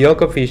Biot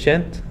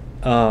coefficient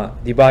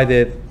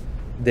divided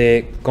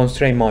the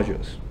constraint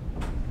modulus.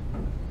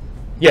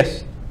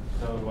 Yes?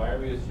 So why are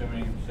we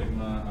assuming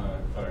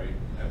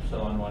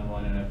epsilon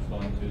 11 and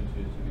epsilon 22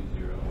 to be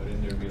 0?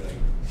 Wouldn't there be like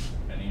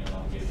any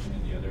elongation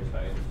in the other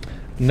side?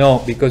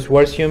 No, because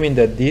we're assuming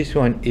that this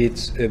one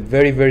is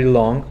very, very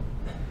long,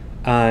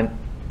 and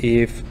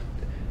if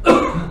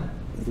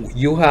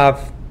you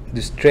have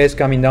the stress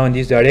coming down in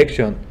this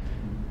direction,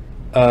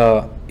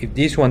 if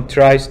this one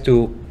tries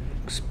to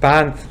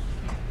expand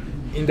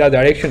in that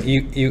direction,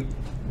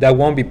 that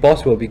won't be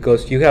possible,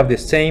 because you have the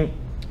same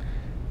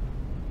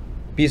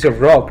piece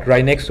of rock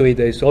right next to it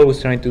that is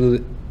always trying to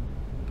do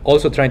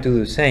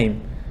the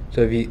same.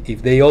 So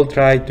if they all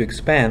try to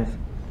expand,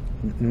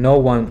 no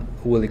one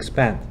will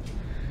expand.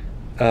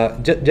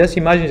 Just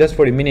imagine just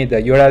for a minute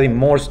that you're adding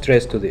more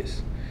stress to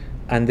this,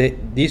 and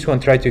this one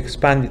tries to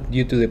expand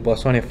due to the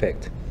Poisson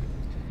effect.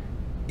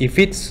 If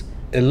it's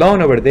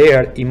alone over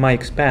there, it might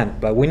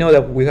expand, but we know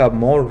that we have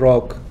more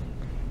rock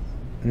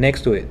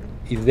next to it.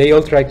 If they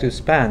all try to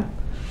expand,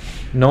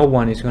 no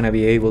one is going to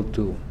be able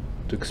to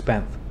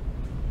expand.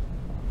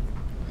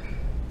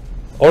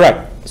 All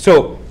right,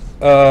 so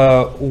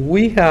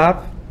we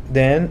have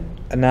then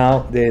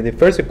now the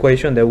first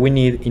equation that we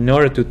need in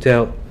order to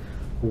tell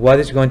what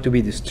is going to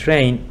be the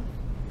strain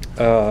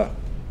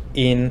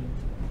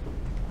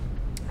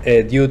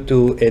due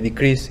to a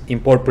decrease in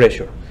pore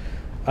pressure.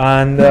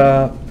 And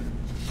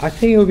I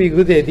think it would be a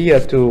good idea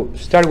to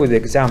start with the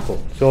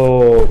example.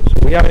 So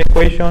we have an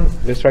equation,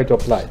 let's try to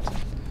apply it.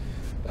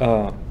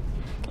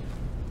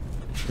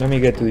 Let me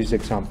get to this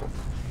example.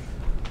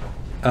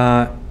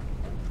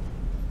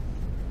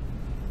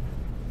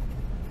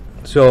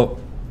 So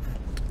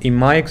in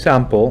my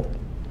example,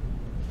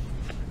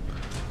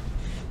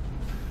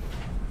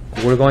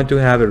 we're going to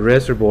have a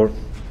reservoir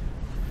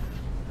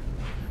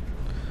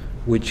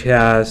which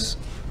has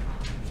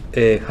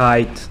a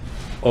height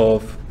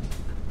of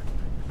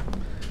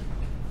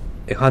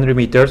 100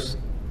 meters.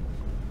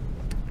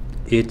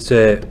 It's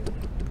a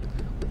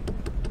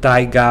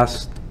tight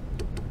gas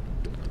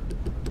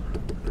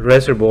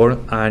reservoir,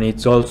 and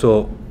it's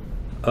also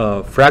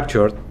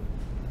fractured,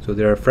 so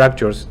there are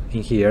fractures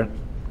in here.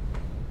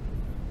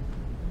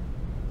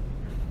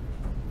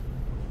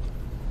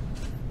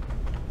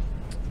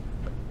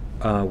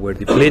 We're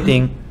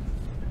depleting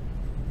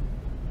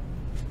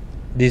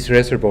this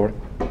reservoir,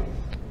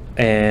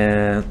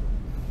 and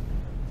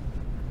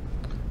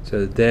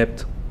so the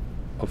depth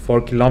of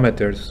 4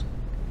 kilometers.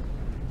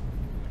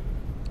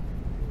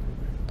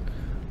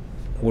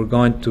 We're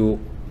going to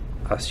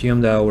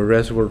assume that our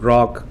reservoir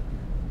rock,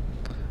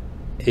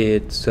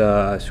 it's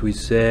as we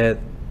said,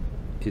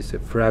 is a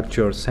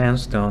fractured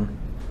sandstone.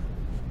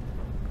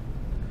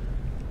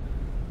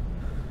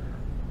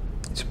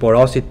 Its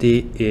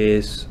porosity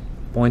is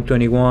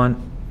 0.21,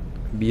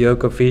 Biot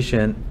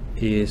coefficient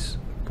is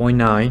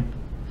 0.9,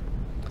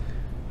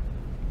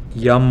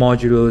 Young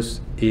modulus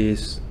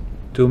is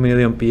 2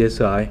 million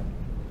psi,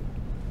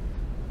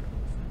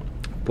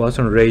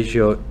 Poisson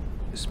ratio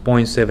is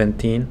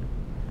 0.17,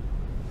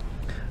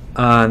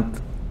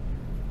 and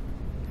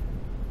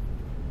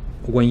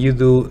when you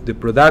do the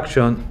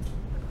production,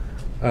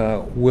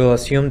 we'll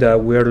assume that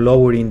we're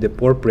lowering the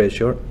pore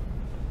pressure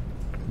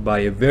by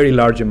a very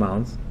large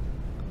amount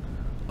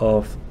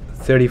of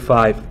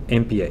 35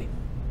 MPa.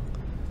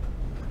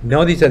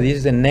 Notice that this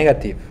is a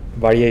negative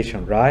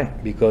variation,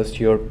 right? Because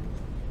your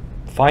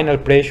final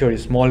pressure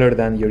is smaller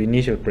than your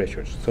initial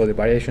pressures, so the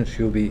variation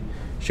should be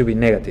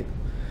negative.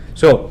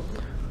 So,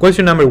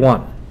 question number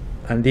 1,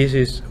 and this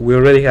is, we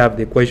already have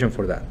the equation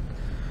for that.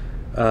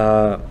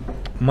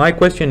 My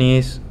question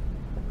is,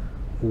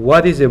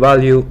 what is the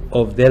value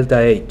of delta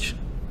H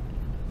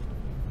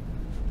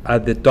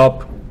at the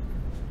top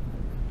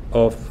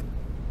of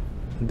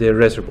the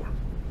reservoir?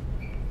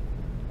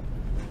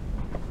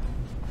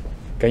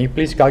 Can you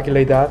please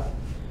calculate that?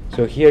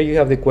 So here you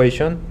have the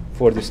equation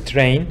for the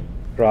strain,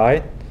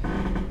 right?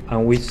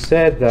 And we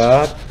said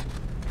that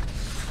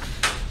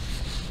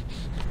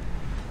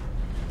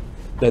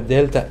the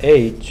delta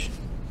H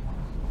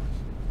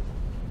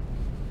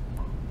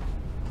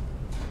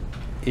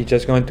is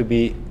just going to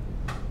be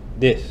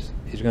this.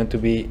 It's going to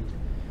be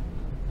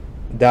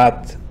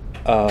that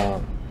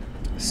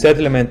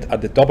settlement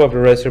at the top of the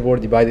reservoir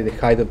divided the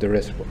height of the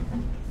reservoir.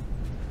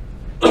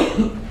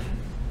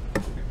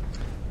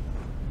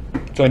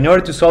 So in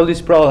order to solve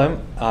this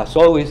problem, as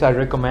always, I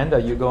recommend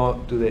that you go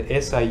to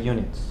the SI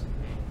units.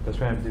 That's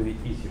going to be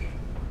easier.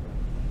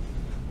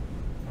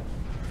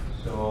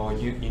 So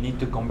you need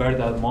to convert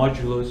that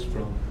modulus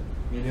from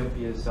million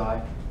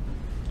psi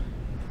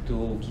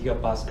to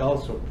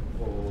gigapascals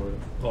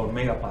or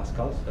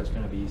megapascals. That's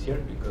going to be easier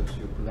because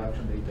your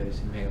production data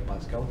is in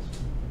megapascals,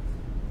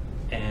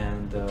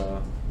 and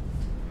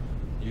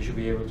you should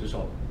be able to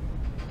solve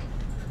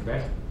it.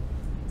 Okay.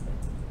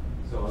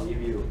 So I'll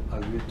give you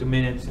 2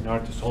 minutes in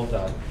order to solve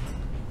that.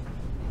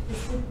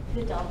 Is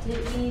the delta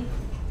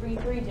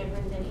E33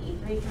 different than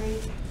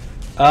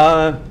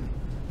E33?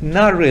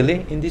 Not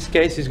really. In this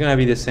case, it's going to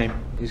be the same.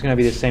 It's going to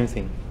be the same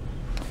thing.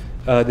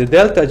 The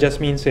delta just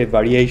means a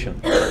variation.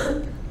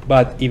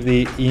 But if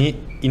the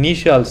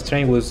initial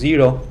strain was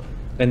 0,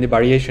 then the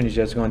variation is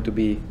just going to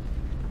be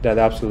that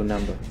absolute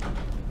number.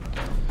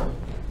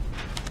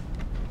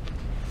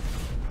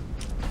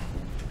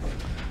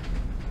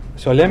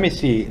 So let me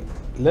see.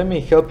 Let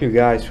me help you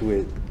guys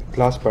with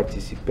class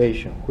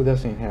participation. Who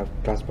doesn't have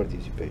class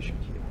participation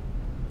here?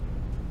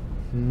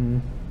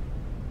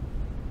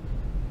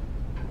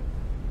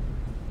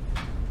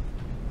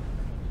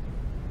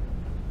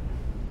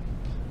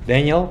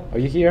 Daniel, are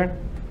you here?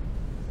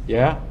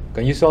 Yeah?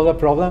 Can you solve that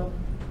problem?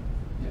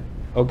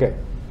 Yeah. Okay.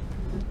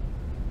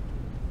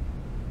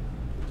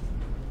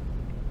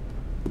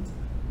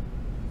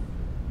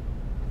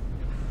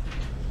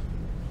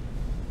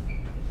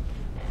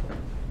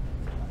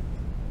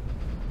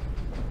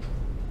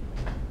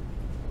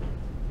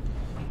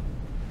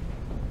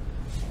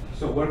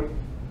 So we're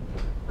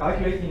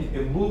calculating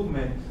a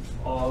movement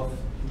of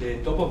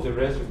the top of the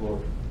reservoir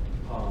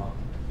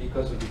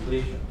because of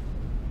depletion.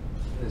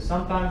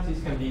 Sometimes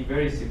this can be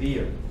very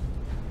severe.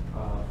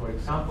 For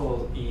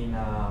example, in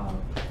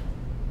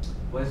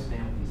what's the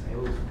name of this? I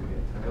always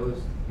forget. I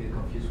always get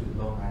confused with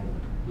Long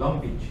Island. Long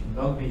Beach,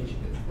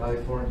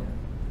 California.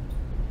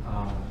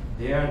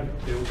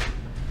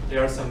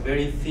 There are some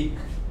very thick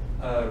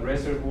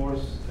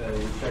reservoirs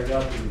which are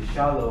relatively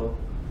shallow,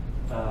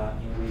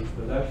 in which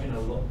production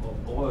of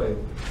oil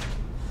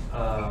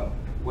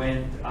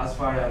went as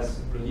far as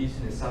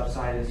producing a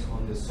subsidence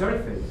on the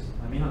surface.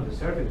 I mean, on the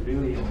surface,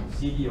 really, on the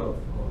city of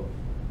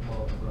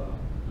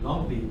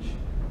Long Beach,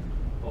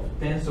 of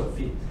tens of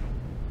feet.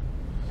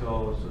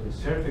 So the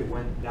surface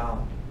went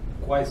down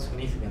quite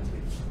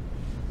significantly.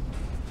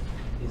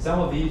 In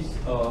some of these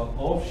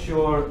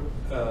offshore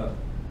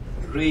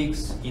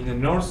rigs in the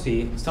North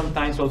Sea,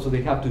 sometimes also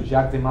they have to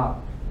jack them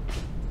up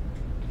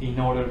in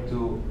order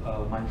to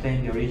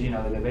maintain the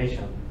original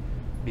elevation,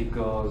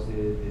 because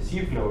the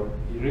seafloor,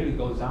 it really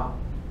goes down.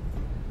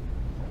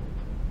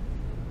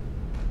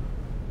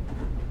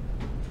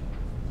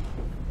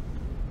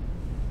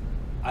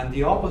 And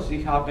the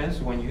opposite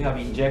happens when you have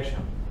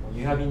injection. When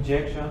you have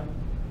injection,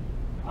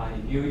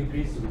 and if you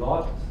increase a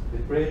lot the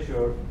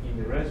pressure in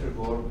the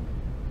reservoir,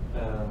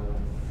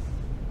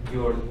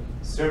 your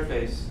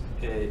surface,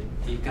 it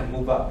can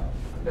move up.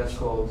 That's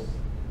called,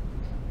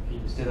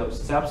 instead of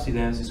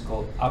subsidence, it's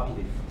called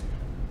uplift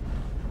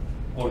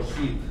or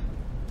heave.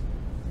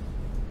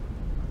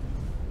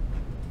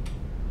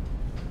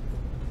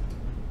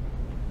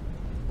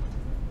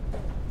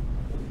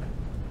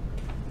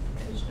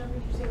 Which number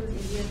did you say was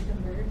easier to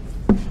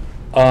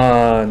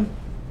convert?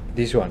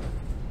 This one.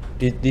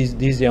 This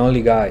is the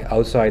only guy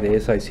outside the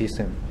SI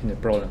system in the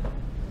problem.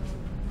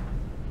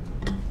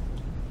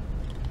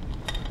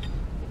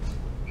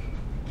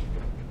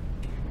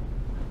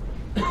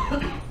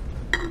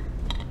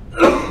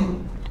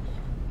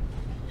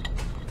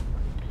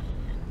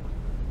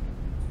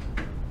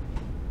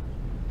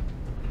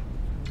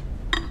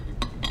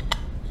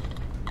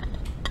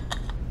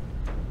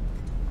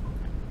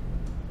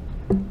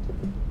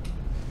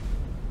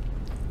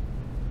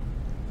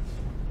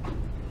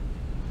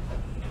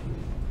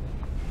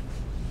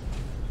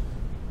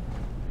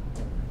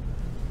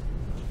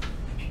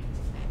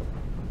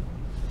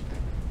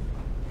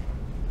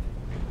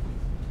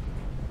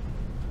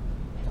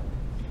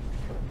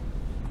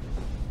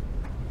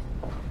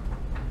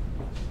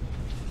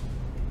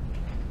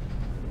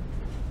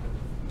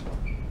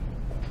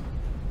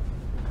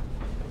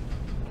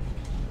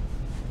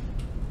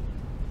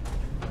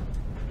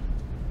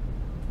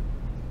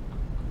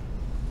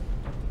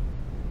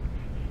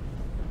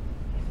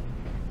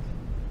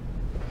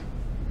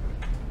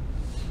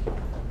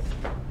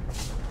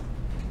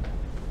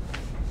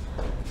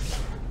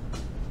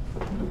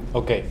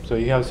 Okay, so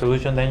you have a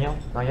solution, Daniel?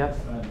 Not yet?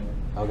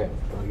 Okay,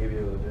 I'll give you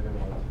a little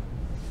more.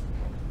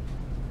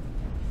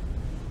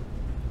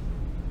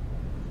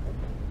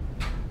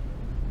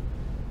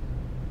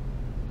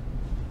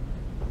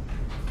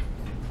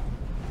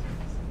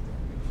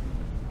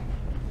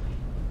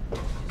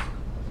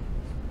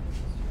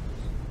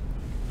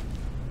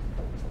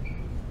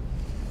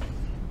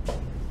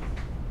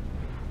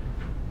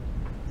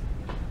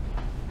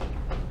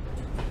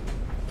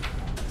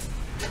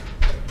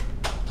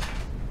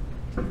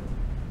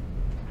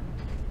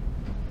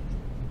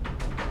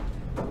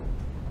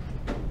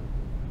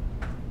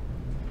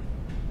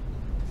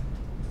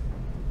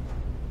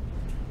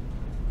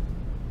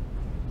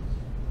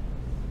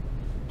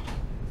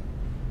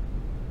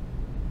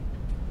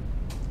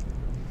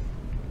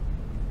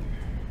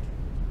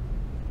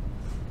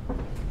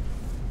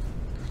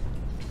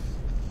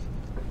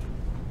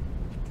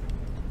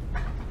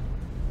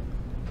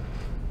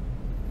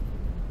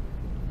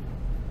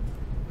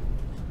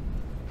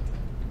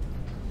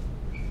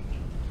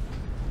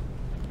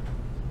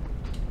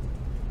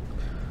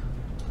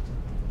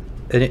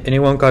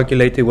 Anyone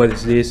calculated what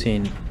is this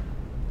in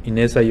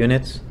SI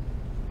units?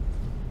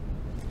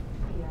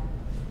 Yeah.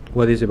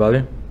 What is the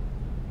value?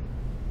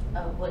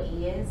 What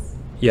E is?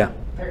 Yeah.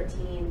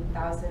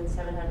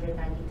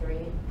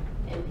 13,793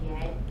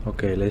 MPa.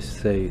 Okay, let's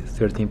say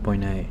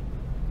 13.8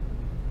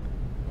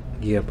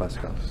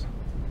 gigapascals.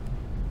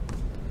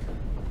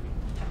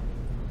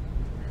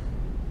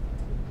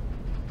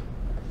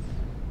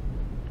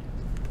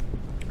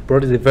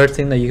 Probably the first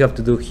thing that you have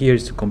to do here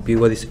is to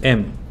compute what is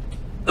M.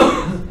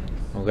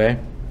 Okay.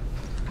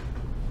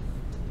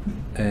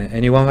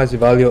 Anyone has the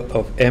value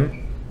of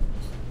M?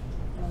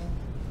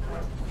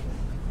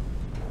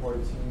 14,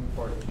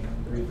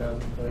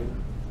 3,030.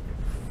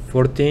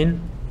 14?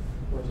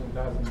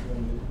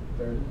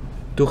 14,230.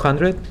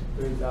 200?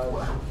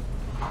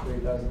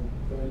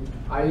 3,030.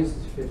 I used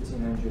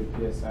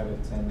 1,500 psi to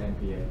 10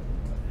 MPa.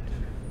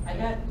 I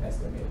got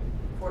Estimated.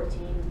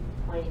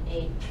 14.8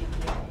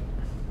 GPa.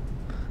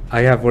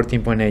 I have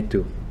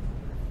 14.82.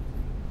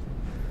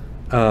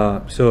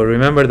 So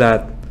remember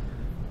that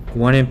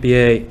 1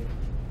 MPa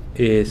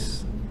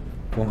is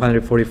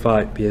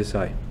 145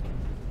 psi.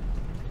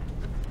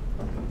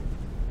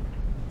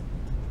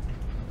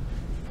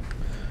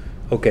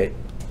 Okay,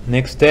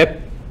 next step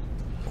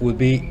would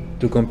be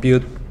to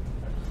compute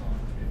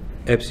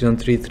epsilon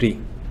 33.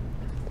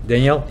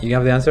 Daniel, you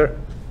have the answer?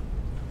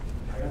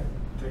 I got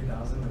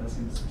 3,000, but that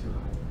seems too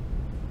high.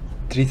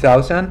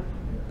 3,000?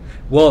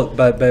 Well,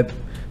 but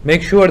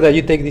make sure that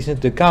you take this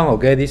into account,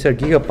 okay? These are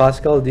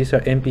gigapascal, these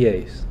are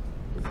MPAs.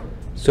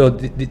 So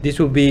this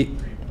will be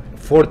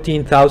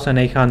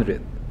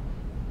 14,800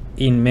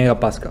 in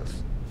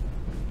megapascals.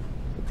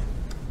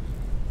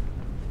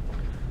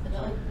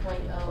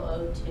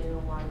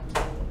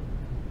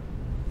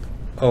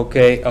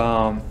 Okay,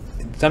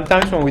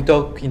 sometimes when we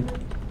talk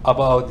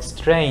about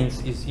strains,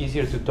 it's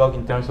easier to talk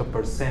in terms of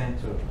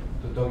percent or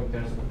to talk in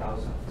terms of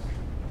thousands.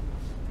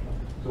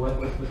 So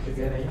what you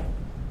get here?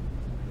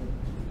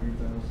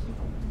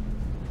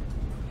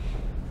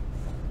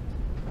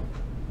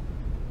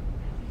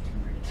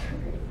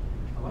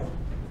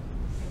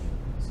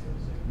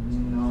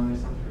 No,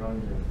 it's not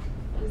wrong.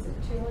 Is it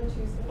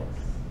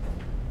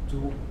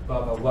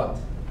 2126? What?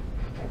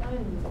 I got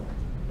in.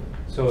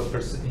 So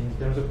in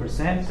terms of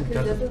percent, in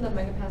Because terms doesn't of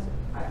the megapascal,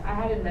 I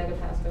had in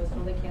megapascals,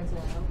 don't they cancel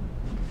out?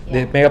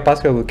 the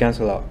megapascal will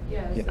cancel out.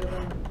 Yeah, so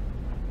then,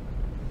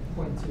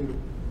 0.2%.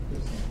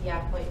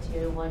 yeah,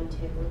 0.212.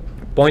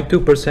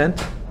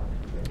 0.2%.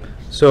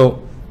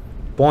 So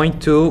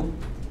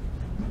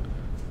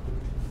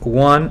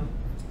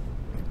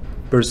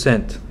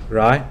 0.21%,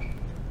 right?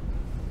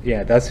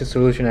 Yeah, that's the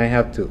solution I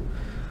have to.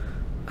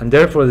 And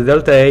therefore the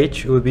delta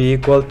H will be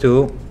equal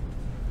to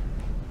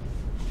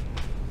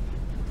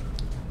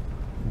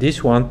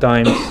this one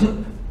times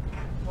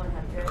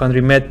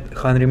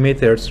 100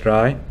 meters,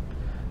 right?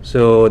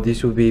 So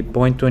this will be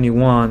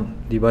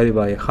 0.21 divided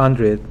by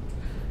 100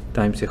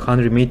 times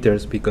 100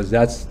 meters, because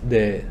that's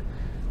the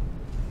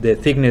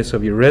thickness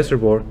of your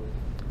reservoir,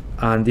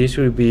 and this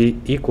will be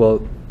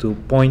equal to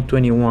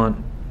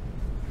 0.21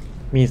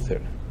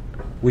 meter,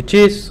 which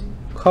is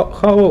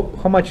how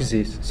much is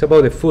this? It's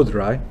about a foot,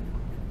 right?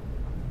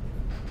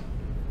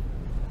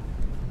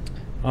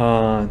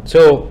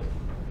 So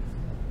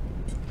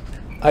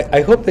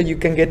I hope that you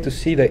can get to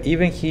see that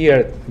even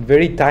here,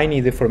 very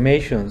tiny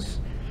deformations,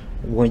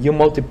 when you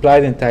multiply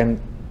them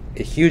times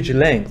a huge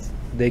length,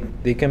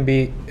 they can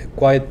be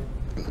quite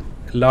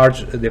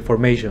large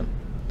deformation.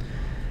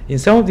 In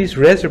some of these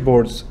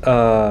reservoirs,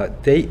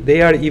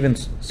 they are even,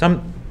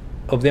 some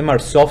of them are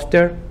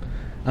softer,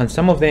 and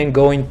some of them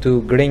go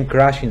into grain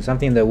crashing,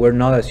 something that we're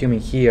not assuming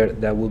here,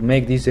 that will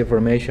make this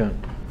deformation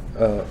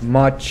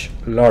much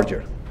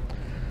larger.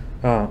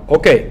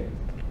 Okay.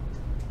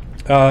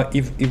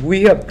 If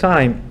we have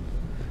time,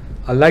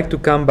 I'd like to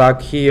come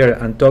back here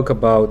and talk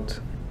about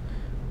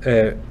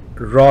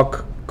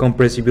rock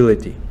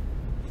compressibility.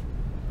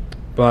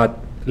 But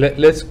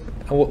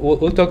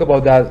we'll talk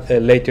about that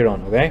later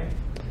on, okay?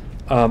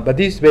 But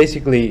this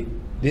basically,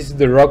 this is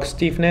the rock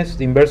stiffness.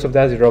 The inverse of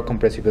that is rock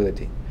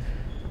compressibility.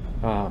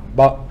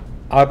 But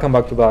I'll come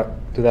back to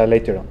that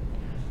later on.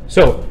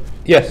 So,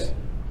 yes?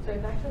 Sorry,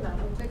 back to that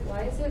real quick.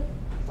 Why is it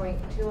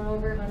 0.21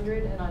 over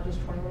 100 and not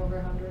just 21 over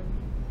 100?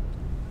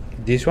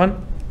 This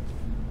one?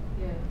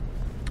 Yeah.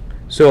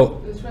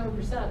 So, It was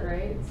 21%,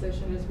 right? So it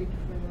should just be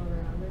 21 over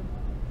 100?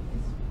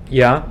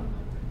 yeah.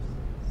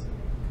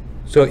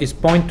 So it's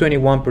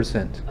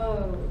 0.21%.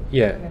 Oh.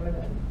 Yeah. Okay, my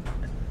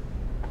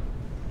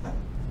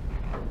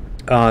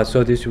bad.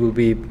 So this will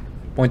be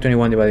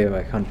 0.21 divided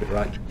by 100,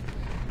 right?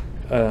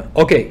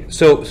 Okay,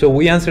 so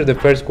we answered the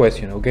first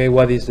question, okay?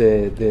 What is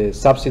the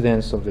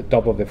subsidence of the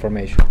top of the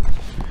formation?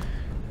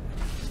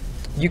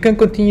 You can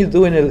continue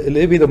doing a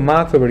little bit of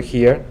math over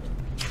here,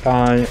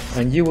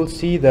 and you will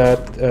see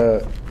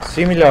that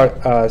similar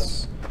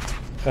as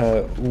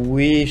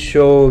we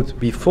showed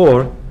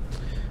before,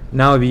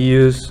 now we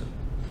use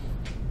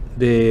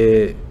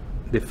the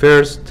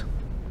first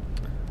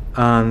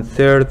and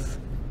third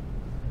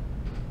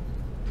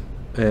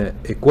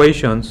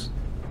equations.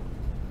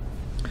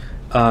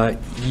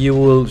 You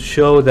will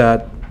show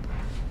that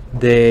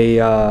the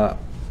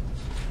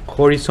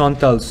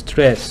horizontal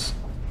stress,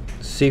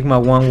 sigma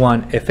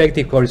 11,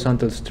 effective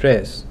horizontal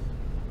stress,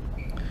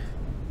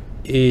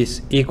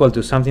 is equal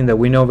to something that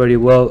we know very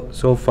well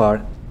so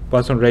far,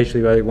 Poisson ratio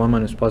divided 1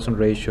 minus Poisson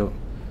ratio,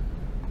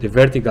 the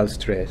vertical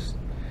stress.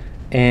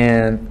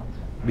 And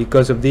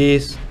because of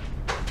this,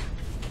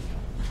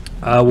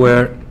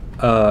 our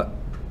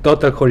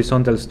total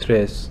horizontal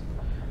stress,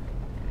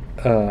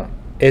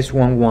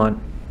 S11,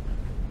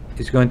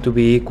 is going to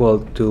be equal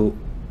to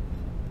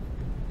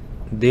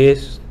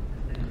this.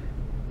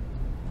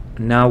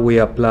 Now we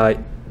apply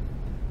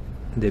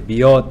the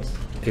Biot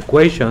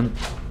equation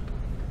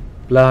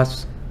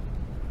plus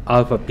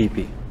alpha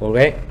pp,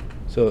 okay?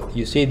 So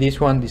you see this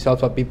one, this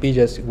alpha pp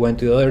just went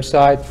to the other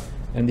side,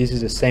 and this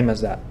is the same as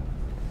that.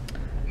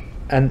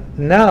 And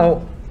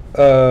now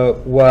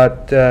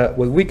what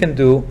we can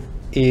do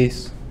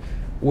is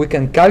we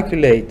can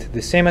calculate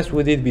the same as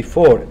we did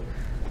before.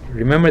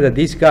 Remember that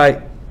this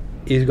guy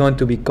is going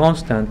to be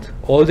constant.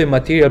 All the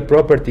material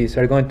properties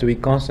are going to be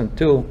constant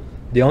too.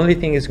 The only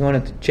thing is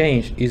going to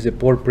change is the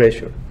pore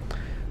pressure.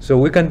 So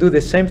we can do the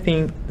same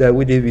thing that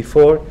we did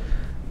before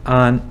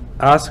and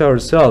ask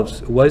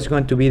ourselves what is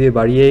going to be the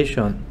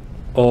variation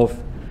of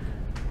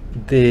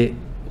the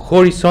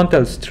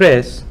horizontal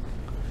stress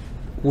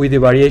with the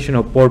variation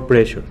of pore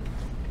pressure.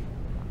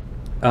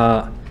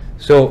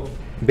 So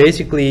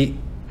basically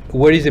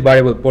where is the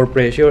variable pore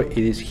pressure? It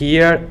is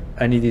here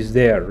and it is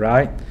there,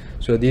 right?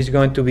 So this is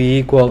going to be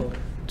equal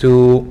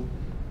to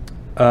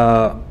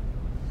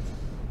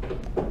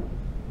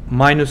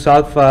minus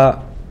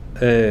alpha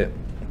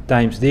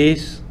times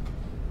this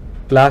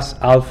plus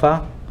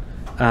alpha,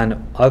 and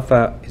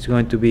alpha is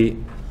going to be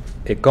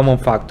a common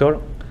factor,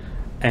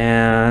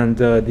 and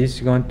this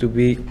is going to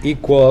be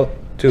equal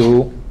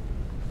to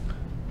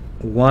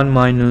 1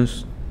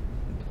 minus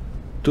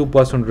 2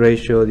 Poisson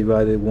ratio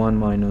divided 1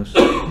 minus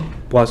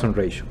Poisson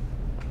ratio.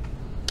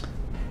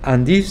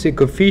 And this is a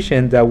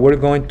coefficient that we're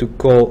going to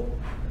call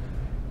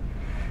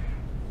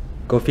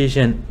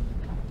coefficient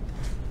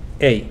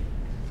A.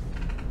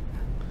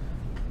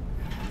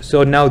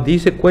 So now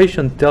this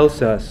equation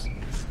tells us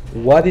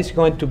what is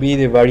going to be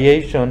the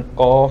variation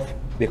of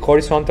the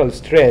horizontal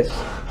stress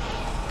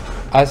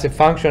as a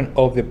function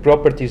of the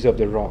properties of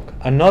the rock.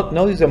 And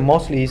notice that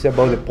mostly it's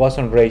about the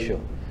Poisson ratio.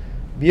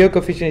 Biot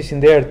coefficient is in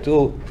there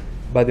too,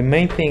 but the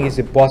main thing is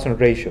the Poisson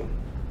ratio.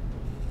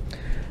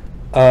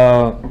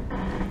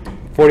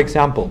 For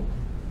example,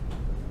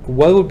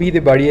 what would be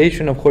the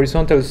variation of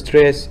horizontal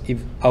stress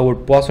if our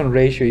Poisson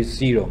ratio is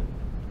 0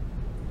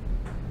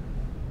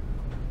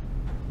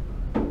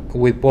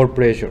 with pore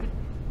pressure?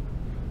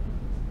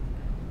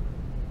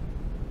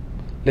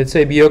 Let's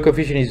say Biot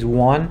coefficient is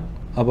 1,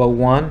 about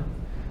 1,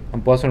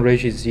 and Poisson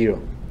ratio is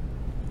 0.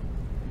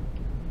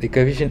 The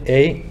coefficient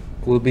A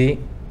will be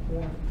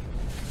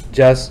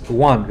just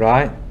 1,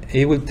 right?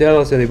 It will tell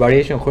us that the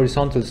variation of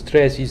horizontal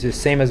stress is the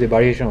same as the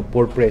variation of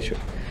pore pressure.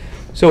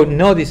 So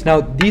notice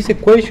now this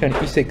equation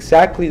is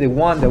exactly the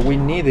one that we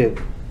needed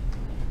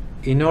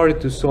in order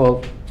to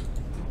solve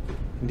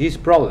this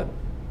problem.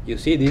 You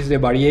see, this is the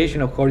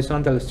variation of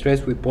horizontal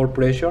stress with pore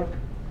pressure,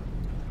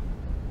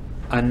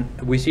 and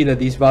we see that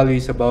this value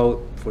is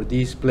about, for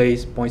this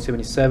place,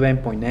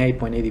 0.77, 0.8,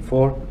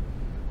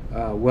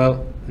 0.84.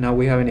 Well, now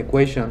we have an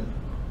equation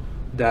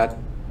that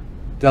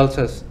tells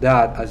us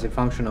that as a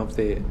function of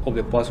the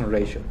Poisson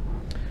ratio.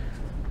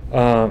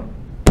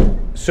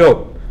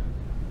 So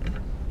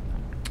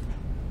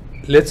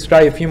let's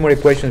try a few more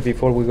equations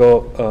before we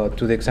go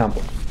to the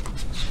example.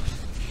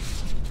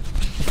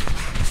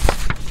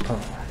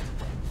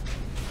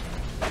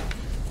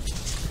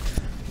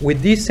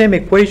 With this same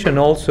equation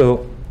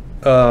also,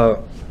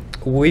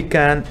 we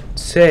can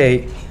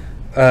say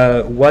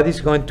what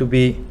is going to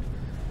be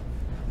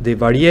the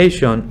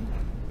variation,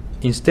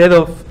 instead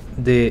of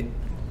the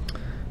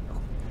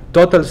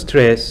total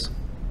stress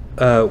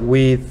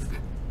with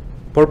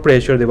pore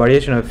pressure, the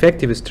variation of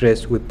effective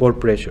stress with pore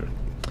pressure.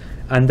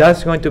 And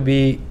that's going to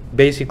be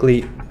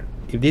basically,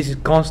 if this is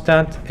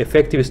constant,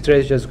 effective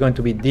stress is just going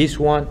to be this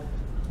one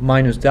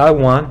minus that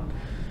one.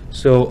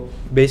 So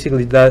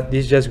basically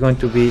this is just going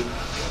to be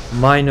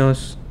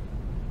minus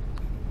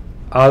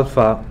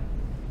alpha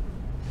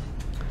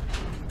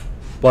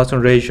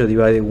Poisson ratio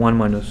divided 1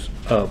 minus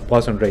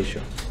Poisson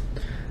ratio.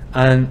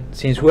 And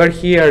since we're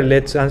here,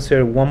 let's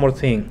answer one more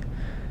thing.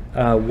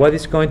 What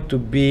is going to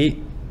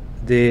be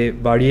the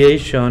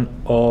variation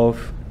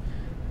of,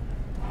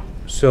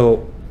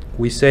 so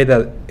we say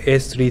that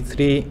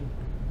S33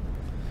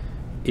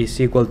 is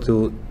equal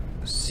to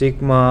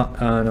sigma,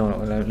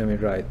 let me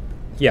write,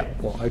 yeah,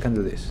 well, I can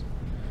do this,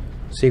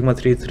 sigma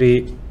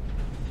 33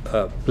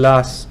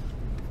 plus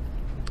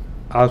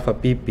alpha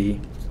pp.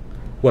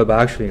 Well,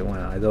 but actually,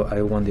 well,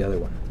 I want the other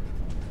one.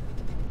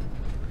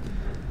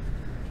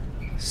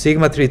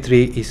 Sigma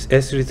 33 is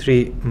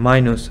S33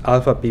 minus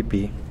alpha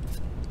pp.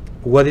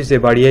 What is the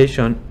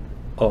variation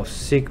of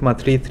sigma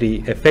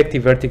 33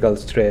 effective vertical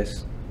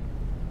stress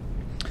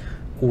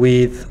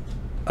with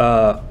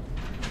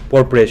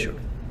pore pressure?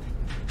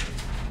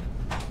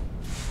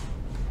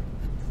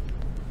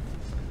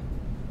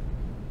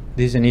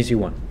 This is an easy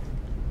one.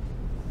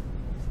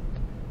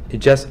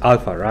 It's just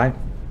alpha, right?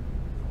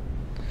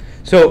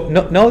 So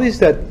notice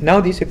that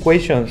now these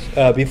equations,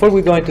 before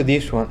we go into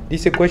this one,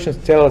 these equations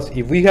tell us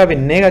if we have a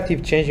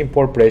negative change in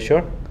pore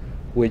pressure,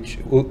 which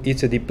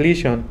it's a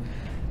depletion,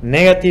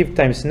 negative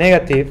times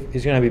negative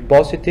is going to be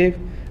positive,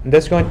 and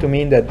that's going to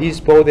mean that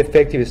these both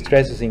effective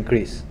stresses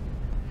increase.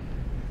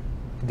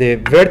 The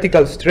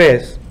vertical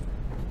stress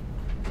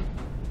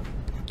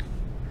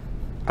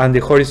and the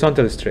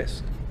horizontal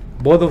stress,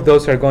 both of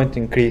those are going to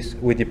increase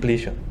with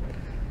depletion.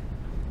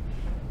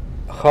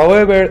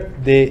 However,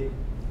 the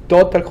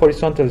total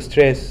horizontal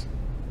stress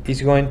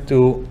is going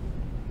to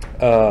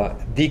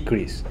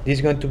decrease. This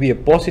is going to be a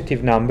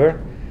positive number,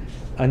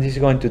 and this is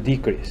going to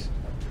decrease.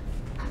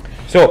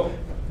 So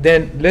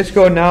then let's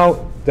go,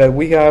 now that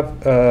we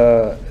have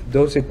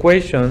those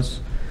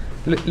equations,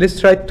 let's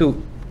try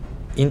to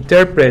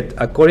interpret,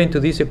 according to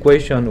this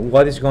equation,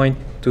 what is going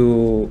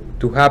to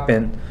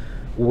happen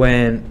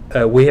when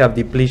we have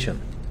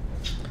depletion.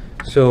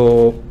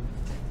 So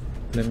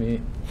let me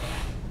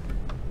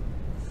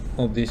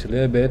move this a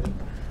little bit.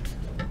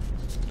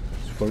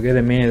 Forget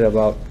a minute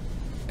about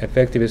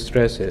effective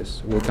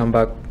stresses. We'll come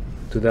back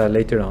to that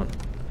later on.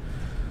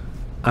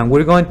 And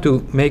we're going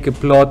to make a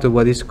plot of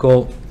what is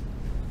called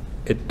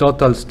a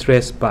total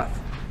stress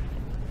path.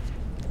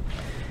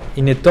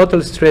 in a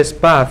total stress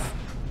path,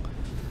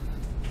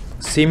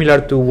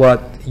 similar to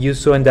what you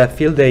saw in that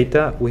field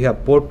data, we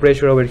have pore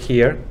pressure over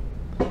here,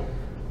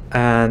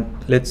 and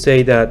let's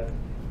say that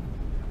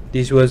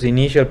this was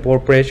initial pore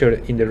pressure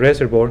in the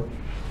reservoir,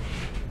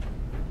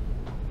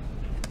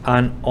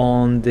 and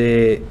on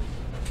the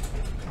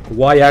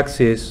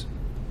y-axis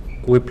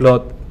we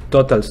plot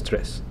total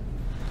stress.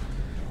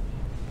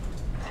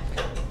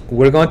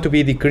 We're going to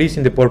be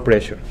decreasing the pore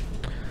pressure.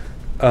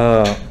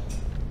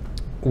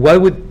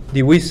 What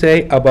did we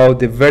say about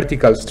the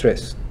vertical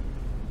stress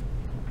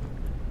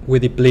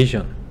with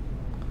depletion?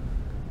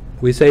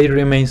 We say it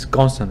remains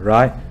constant,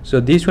 right? So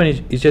this one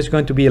is just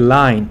going to be a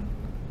line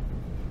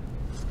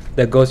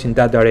that goes in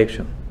that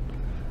direction.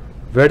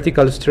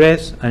 Vertical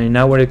stress, and in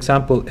our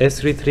example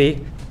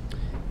S33,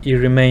 it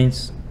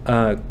remains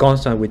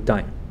constant with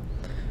time.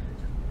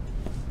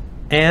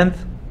 And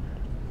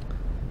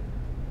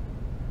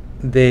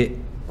the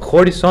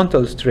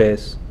horizontal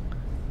stress,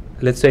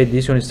 let's say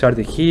this one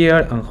started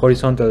here and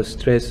horizontal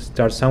stress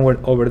starts somewhere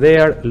over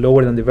there,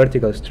 lower than the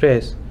vertical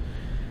stress,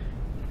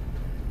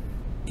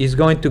 is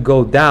going to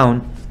go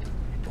down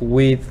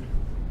with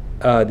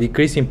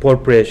decreasing pore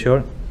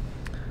pressure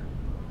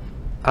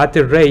at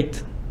a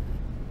rate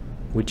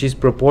which is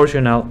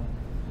proportional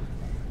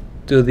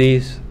to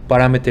this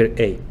parameter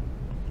A,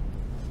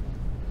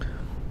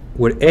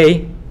 where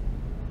A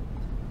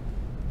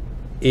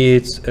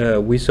is,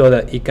 we saw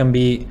that it can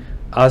be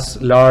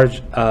as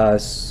large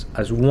as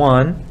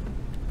 1,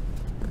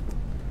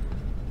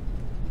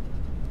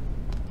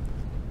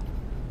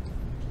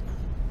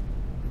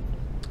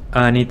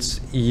 and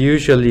it's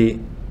usually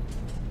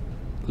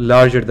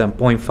larger than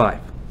 0.5.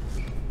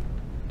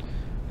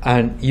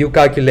 And you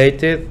calculate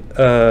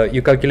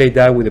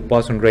that with the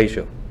Poisson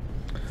ratio.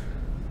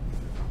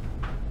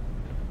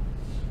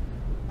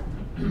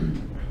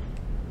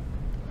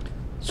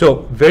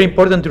 So very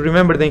important to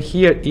remember then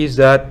here is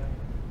that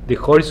the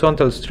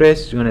horizontal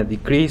stress is going to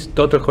decrease,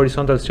 total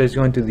horizontal stress is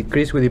going to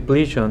decrease with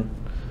depletion,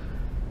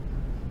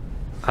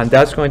 and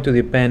that's going to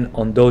depend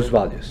on those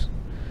values.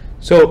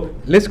 So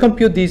let's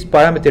compute this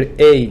parameter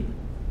A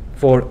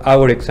for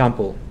our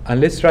example,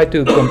 and let's try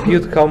to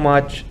compute how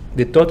much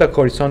the total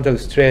horizontal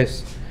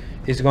stress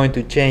is going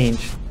to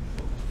change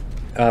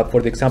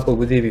for the example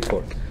we did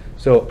before.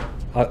 So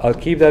I'll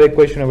keep that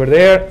equation over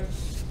there.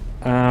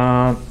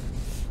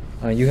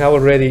 You have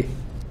already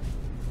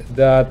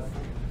that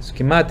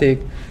schematic.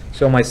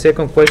 So my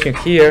second question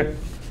here,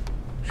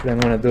 actually I'm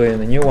going to do it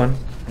in a new one,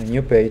 a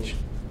new page,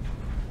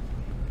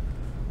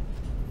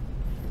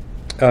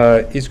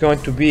 is going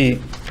to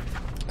be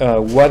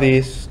what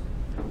is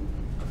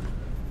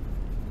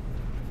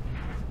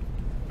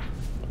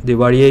the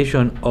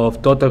variation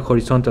of total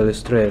horizontal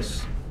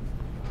stress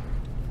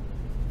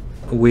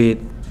with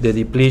the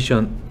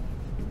depletion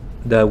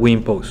that we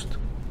imposed.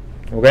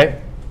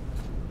 Okay?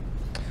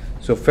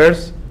 So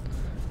first,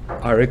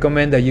 I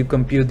recommend that you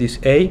compute this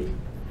A,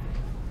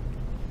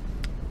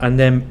 and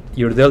then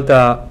your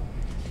delta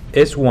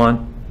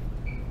S1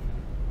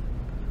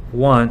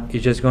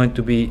 is just going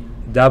to be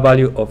that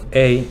value of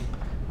A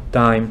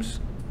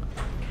times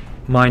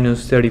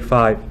minus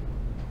 35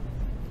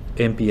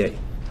 MPa.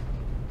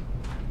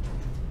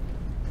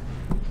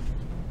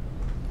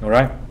 All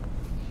right?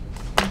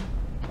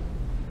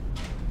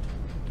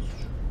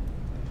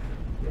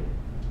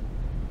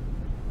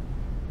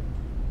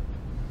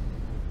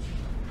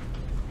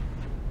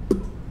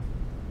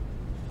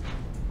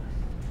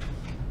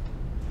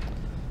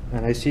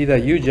 And I see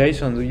that you,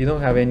 Jason, you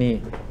don't have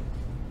any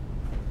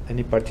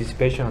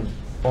participation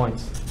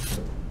points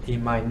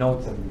in my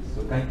notes on this.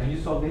 So can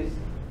you solve this?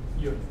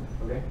 Yeah.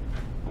 Okay.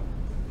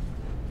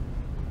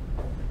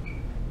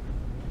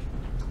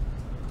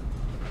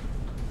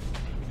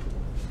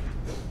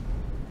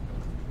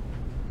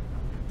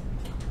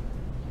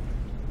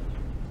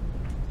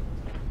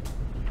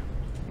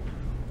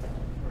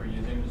 We're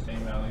using the same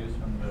values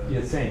from the...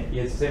 Yeah, same.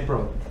 Yes, same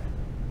problem.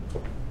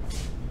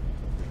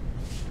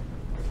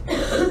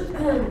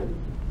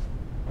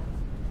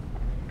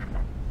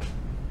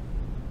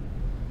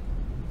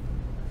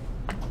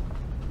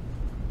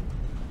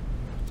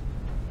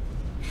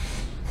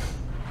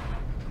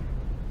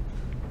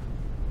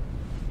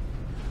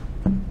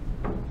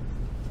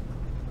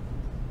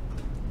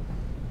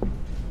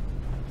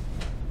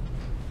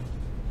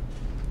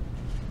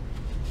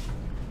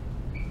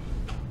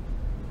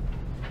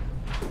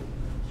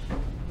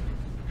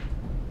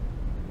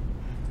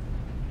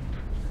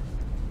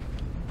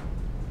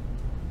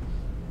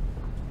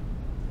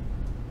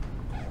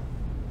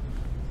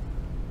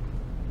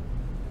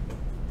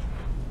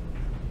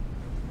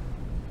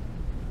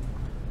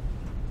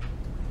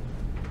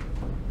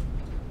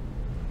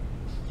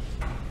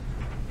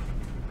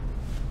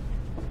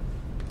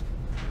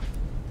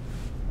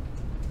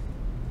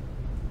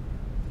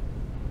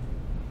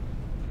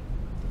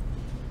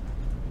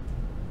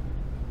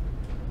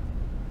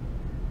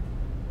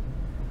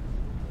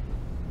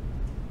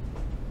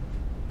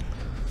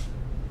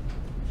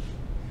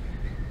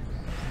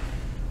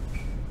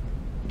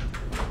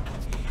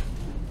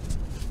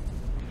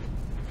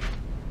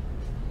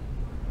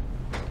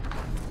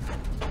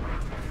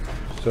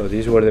 So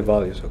these were the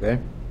values, okay?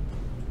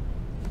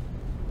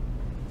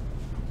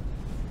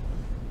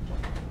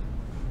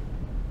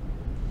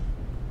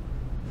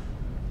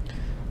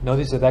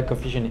 Notice that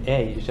coefficient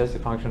A is just a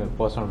function of the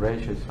Poisson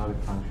ratio, it's not a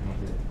function of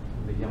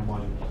the Young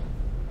modulus.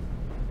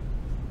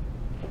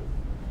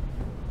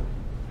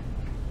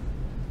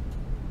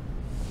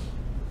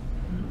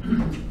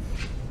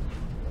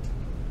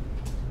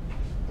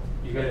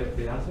 You got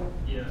the answer?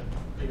 Yeah,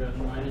 I got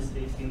minus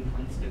 18.6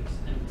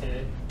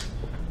 MPa.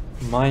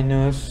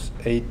 Minus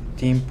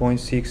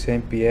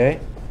 18.6 MPa.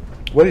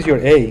 What is your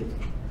A?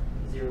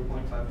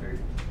 0.53.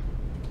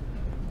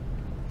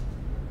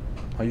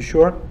 Are you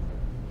sure?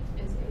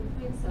 Is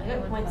I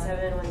got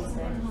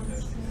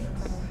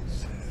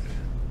 0.716.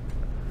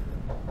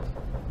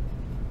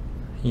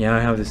 Yeah,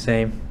 I have the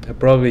same.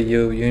 Probably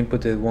you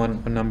inputted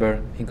one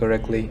number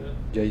incorrectly.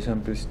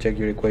 Jason, please check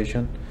your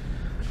equation.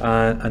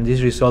 And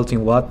this results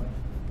in what?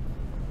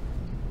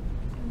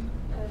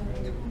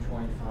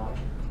 25.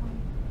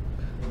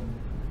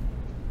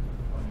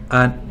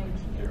 And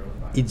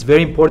it's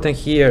very important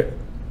here,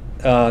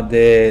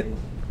 the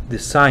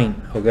sign,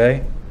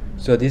 okay?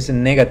 So this is a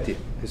negative.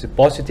 It's a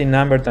positive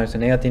number times a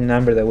negative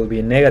number that will be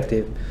a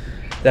negative.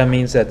 That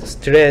means that the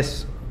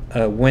stress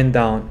went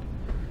down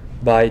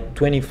by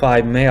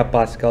 25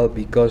 megapascal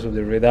because of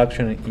the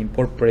reduction in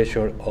port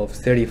pressure of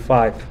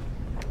 35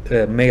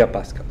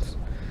 megapascals.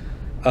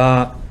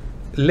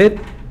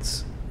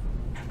 Let's,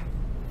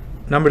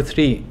 number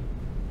 3,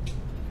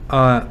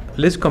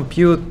 let's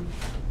compute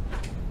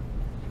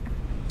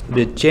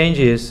the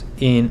changes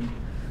in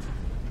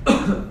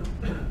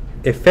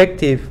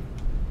effective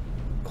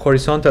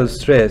horizontal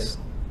stress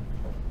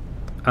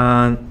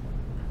and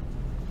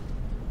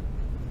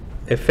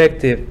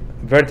effective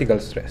vertical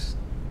stress.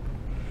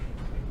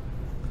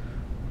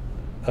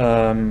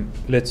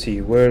 Let's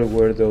see, where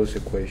were those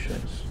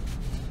equations?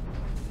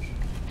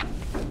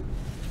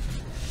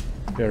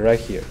 They're right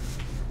here.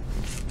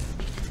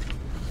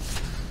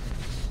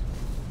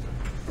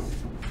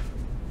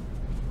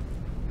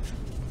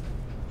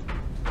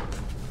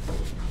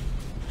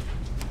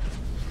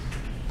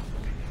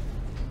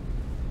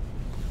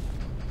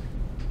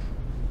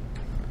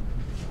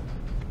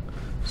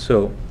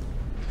 So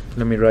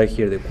let me write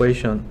here the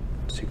equation,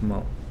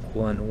 sigma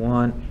 1,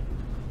 1.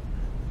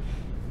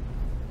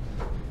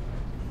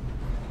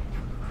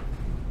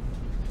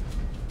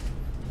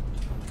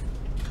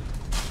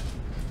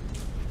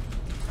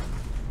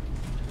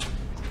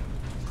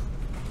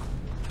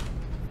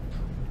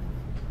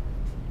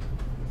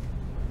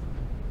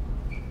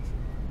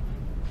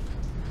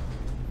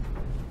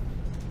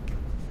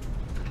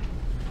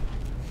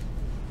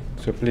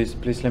 So please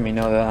let me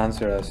know the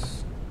answer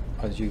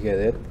as you get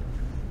it.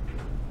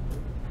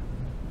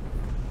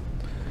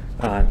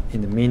 And in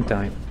the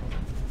meantime,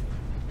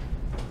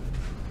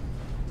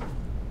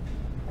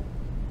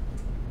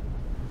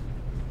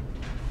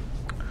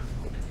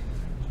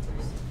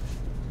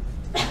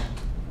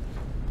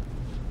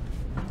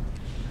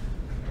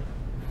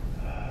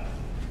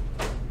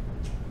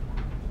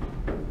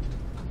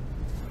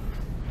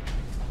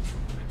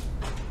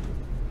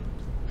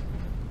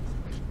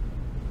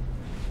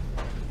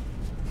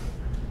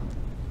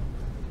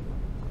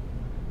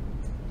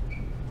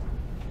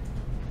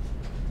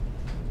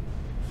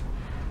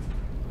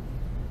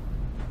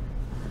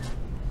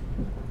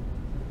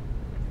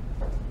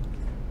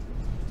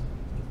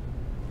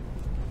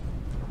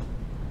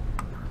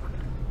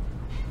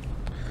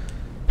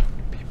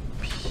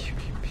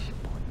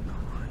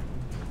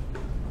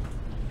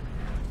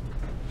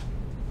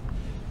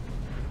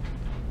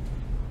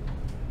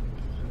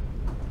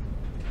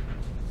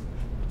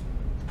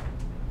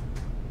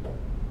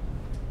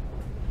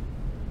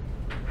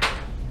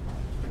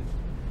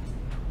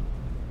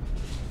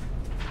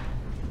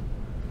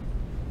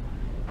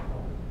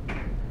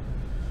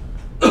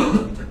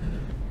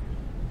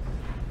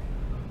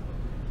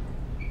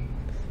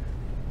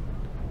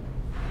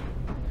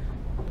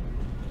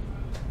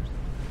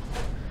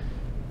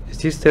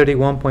 is this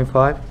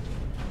 31.5?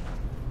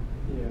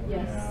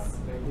 Yes.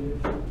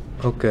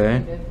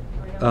 Okay.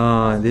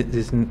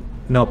 This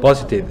no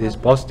positive. This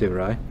is positive,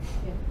 right?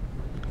 Yeah.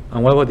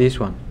 And what about this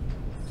one?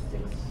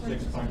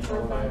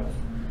 6.45.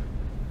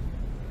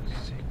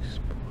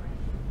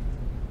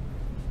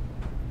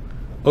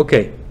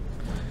 Okay.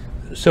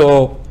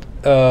 So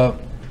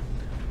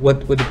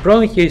what the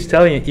problem here is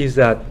telling you is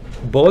that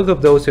both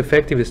of those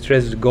effective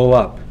stresses go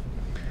up.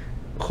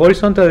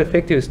 Horizontal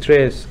effective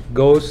stress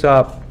goes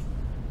up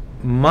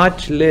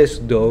much less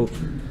though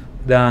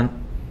than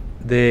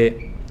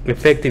the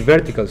effective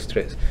vertical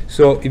stress.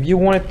 So if you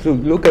wanted to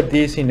look at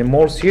this in a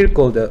more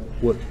circle,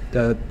 what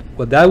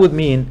that would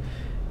mean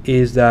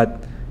is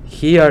that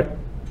here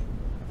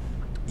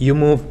you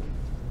move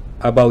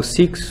about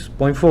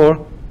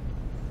 6.4,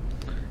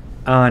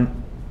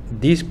 and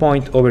this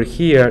point over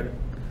here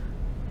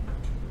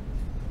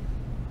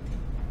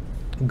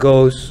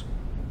goes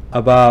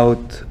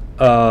about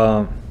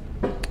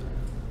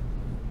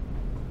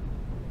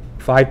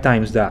 5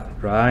 times that,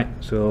 right?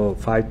 So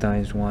 5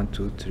 times 1,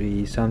 2,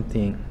 3,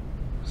 something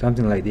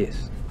like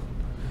this.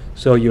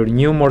 So your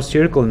new Mohr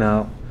circle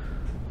now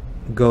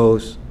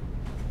goes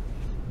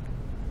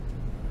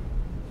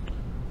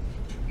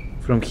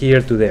from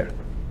here to there.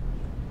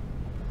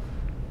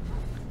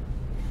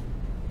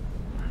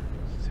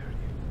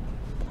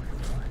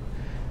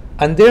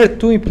 And there are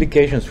two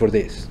implications for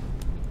this.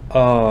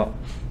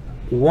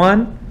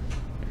 One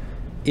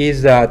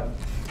is that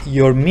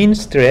your mean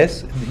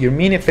stress, your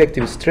mean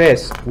effective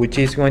stress, which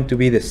is going to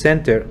be the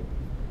center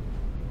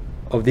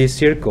of this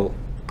circle,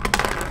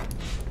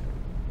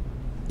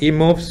 it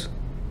moves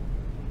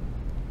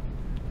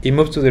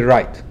to the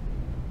right,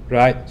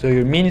 right? So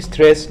your mean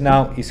stress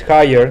now is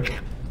higher,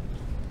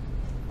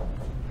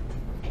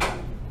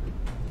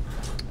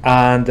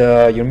 and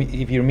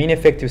if your mean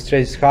effective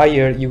stress is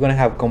higher, you're going to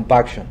have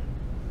compaction.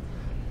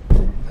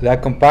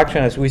 That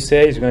compaction, as we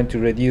say, is going to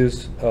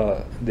reduce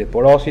the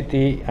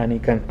porosity, and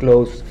it can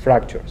close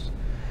fractures.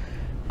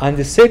 And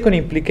the second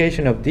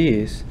implication of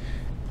this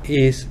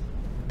is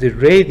the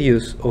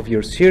radius of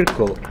your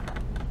circle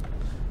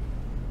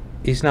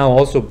is now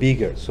also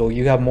bigger, so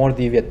you have more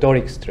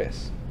deviatoric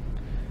stress.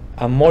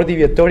 And more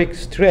deviatoric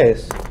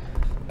stress,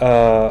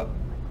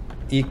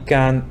 it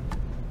can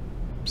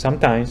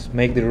sometimes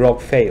make the rock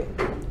fail,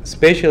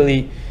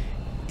 especially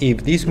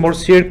if this Mohr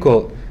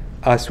circle,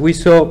 as we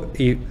saw,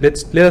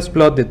 let us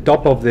plot the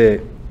top of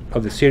the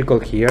circle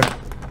here.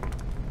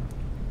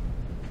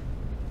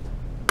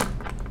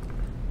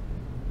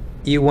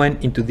 It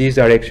went into this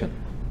direction,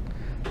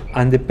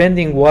 and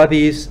depending what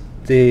is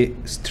the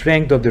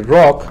strength of the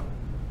rock,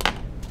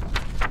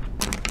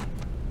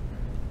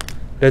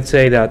 let's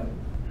say that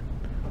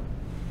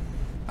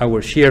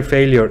our shear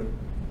failure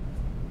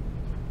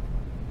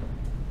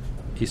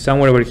is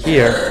somewhere over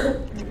here.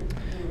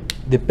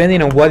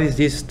 Depending on what is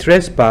this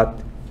stress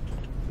path,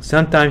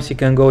 sometimes it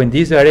can go in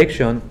this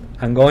direction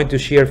and go into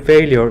shear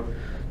failure.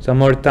 Some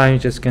more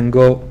times just can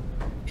go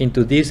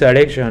into this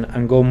direction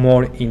and go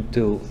more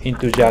into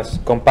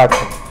just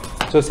compaction.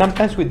 So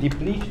sometimes with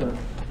depletion,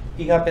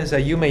 it happens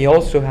that you may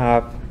also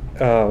have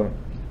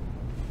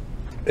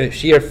a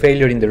shear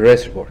failure in the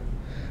reservoir.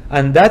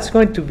 And that's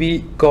going to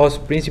be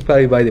caused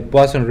principally by the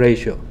Poisson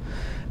ratio.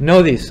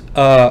 Notice,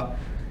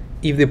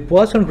 if the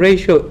Poisson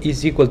ratio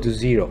is equal to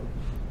 0,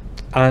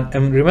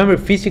 and remember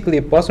physically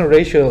a Poisson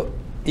ratio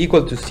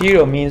equal to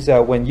 0 means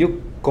that when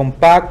you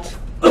compact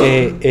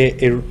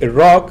a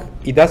rock,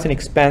 it doesn't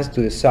expand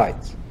to the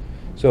sides.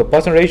 So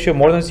Poisson ratio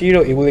more than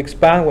 0, it will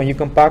expand when you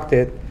compact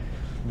it,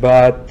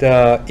 but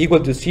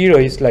equal to 0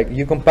 is like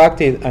you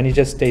compact it and it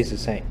just stays the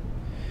same.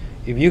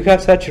 If you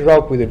have such a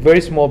rock with a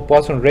very small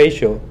Poisson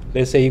ratio,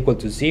 let's say equal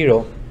to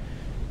 0,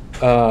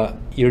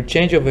 your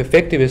change of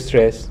effective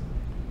stress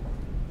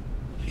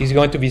is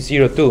going to be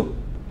 0 too.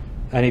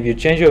 And if your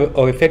change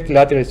of effective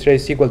lateral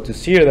stress is equal to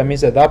 0, that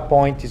means at that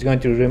point it's going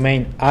to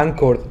remain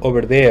anchored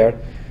over there,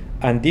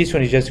 and this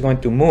one is just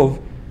going to move,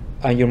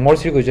 and your Mohr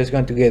circle is just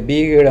going to get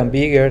bigger and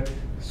bigger,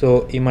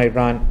 so it might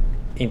run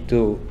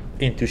into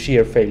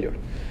shear failure.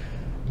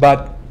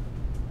 But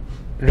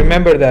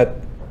remember that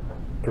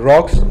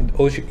rocks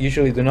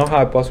usually do not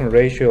have a Poisson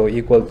ratio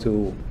equal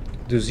to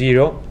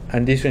 0,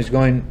 and this one is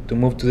going to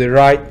move to the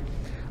right,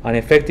 and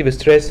effective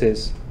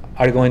stresses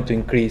are going to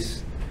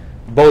increase,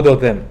 both of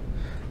them.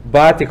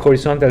 But the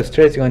horizontal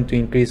stress is going to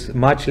increase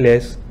much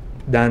less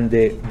than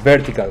the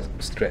vertical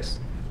stress.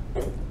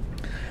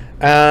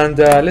 And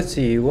let's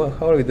see,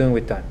 how are we doing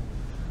with time?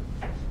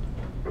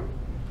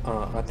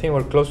 I think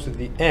we're close to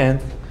the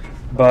end,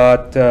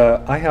 but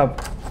I have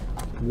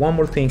one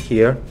more thing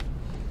here.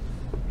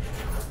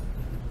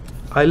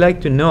 I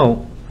like to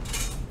know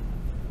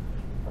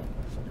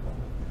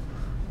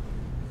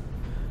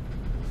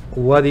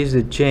what is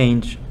the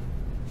change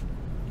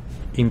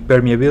in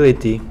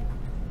permeability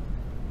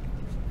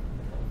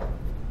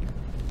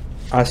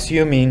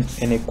assuming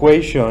an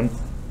equation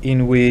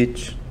in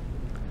which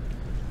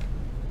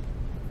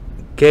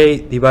K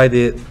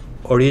divided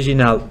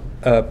original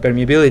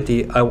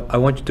permeability. I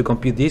want you to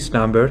compute this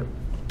number.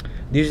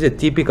 This is a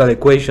typical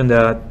equation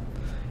that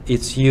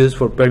it's used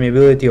for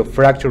permeability of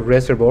fractured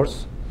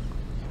reservoirs.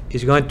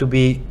 It's going to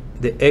be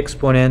the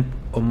exponent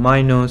of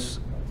minus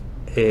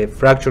a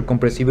fracture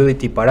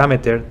compressibility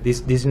parameter.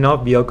 This is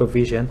not Biot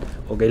coefficient.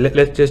 Okay,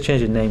 let's just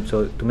change the name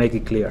so to make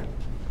it clear.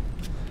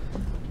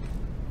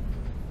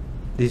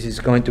 This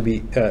is going to be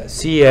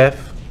CF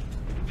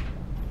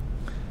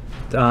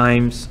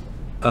times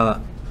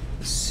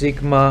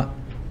sigma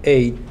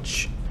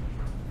H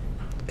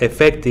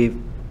effective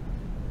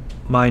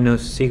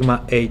minus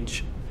sigma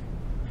H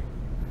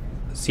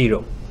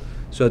 0.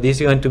 So this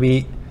is going to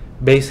be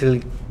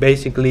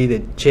basically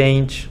the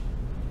change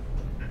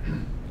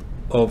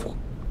of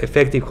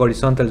effective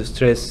horizontal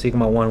stress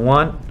sigma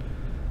 1,1,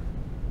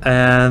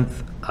 and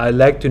I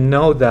like to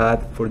know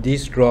that for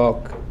this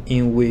rock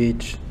in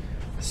which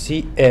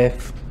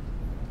CF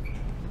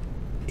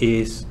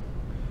is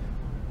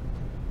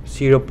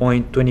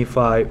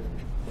 0.25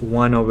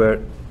 1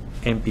 over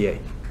MPa.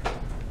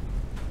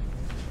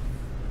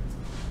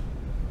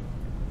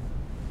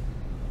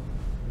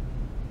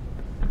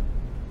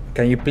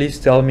 Can you please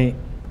tell me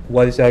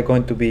what is that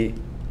going to be?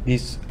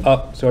 This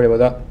sorry about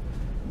that.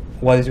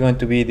 what is going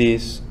to be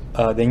this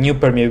the new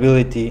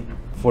permeability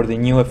for the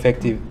new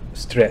effective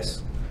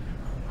stress.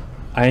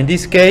 And in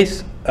this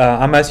case,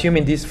 I'm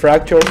assuming these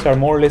fractures are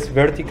more or less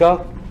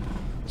vertical,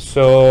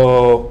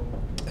 so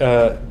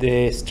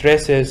the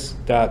stresses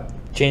that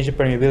change the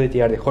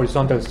permeability are the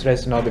horizontal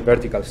stresses, not the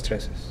vertical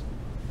stresses.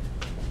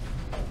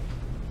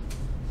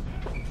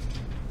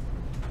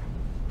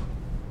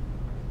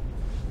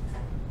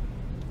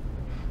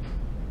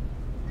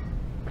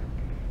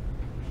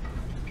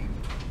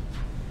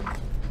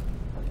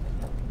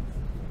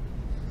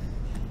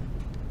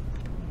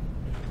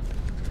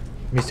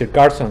 Mr.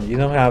 Carson, you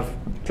don't have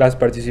class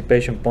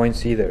participation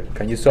points either.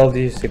 Can you solve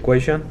this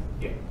equation?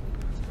 Yeah.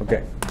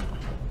 Okay.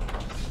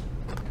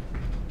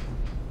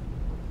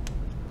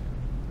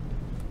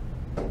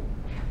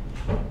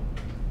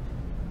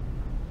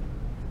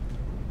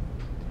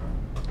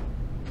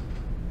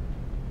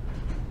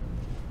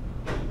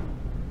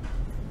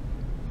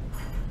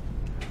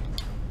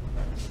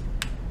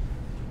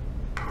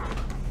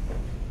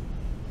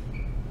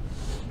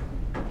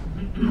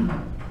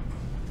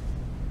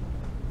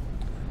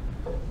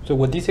 So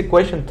what this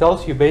equation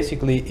tells you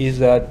basically is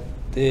that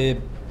the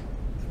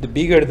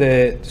bigger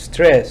the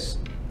stress,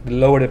 the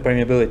lower the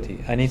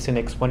permeability, and it's an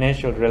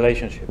exponential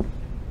relationship.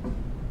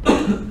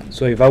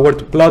 So if I were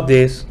to plot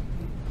this,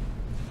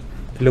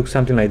 it looks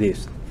something like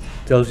this.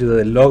 It tells you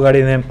that the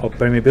logarithm of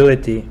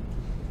permeability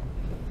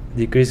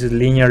decreases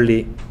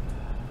linearly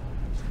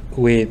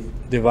with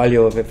the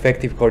value of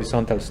effective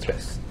horizontal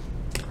stress.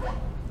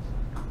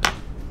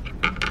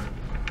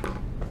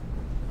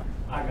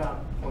 I got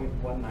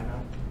 0.199.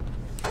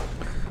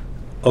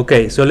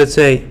 Okay, so let's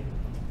say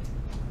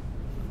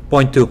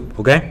 0.2,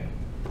 okay?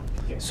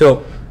 Yeah.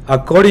 So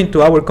according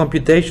to our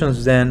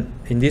computations then,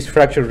 in this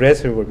fractured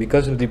reservoir,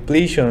 because of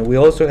depletion, we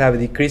also have a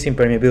decrease in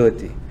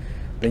permeability.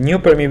 The new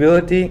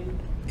permeability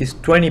is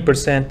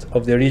 20%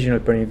 of the original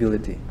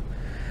permeability.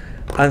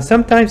 And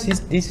sometimes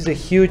this is a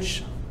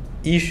huge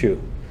issue,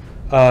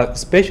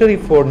 especially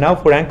for now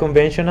for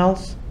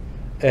unconventionals.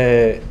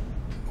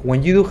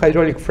 When you do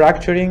hydraulic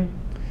fracturing,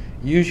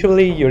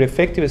 usually your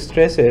effective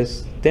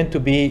stresses tend to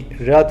be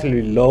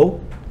relatively low.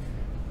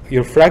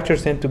 Your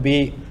fractures tend to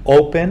be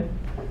open,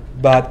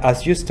 but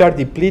as you start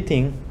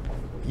depleting,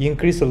 you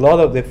increase a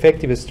lot of the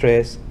effective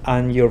stress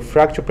and your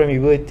fracture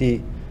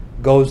permeability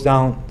goes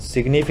down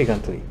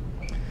significantly.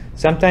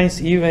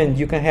 Sometimes even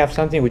you can have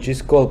something which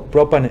is called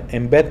propan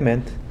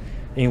embedment,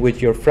 in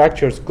which your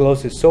fractures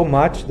closes so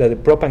much that the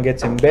propan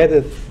gets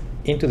embedded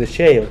into the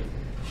shale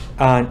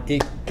and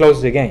it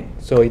closes again.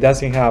 So it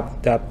doesn't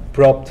have that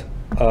propped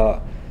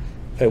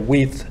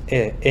width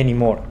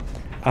anymore.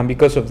 And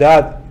because of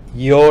that,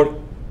 your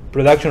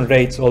production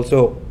rates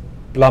also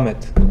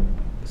plummet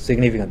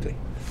significantly.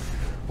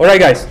 All right,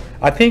 guys,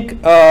 I think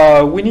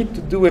we need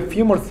to do a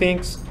few more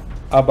things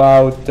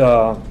about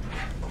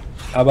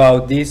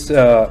this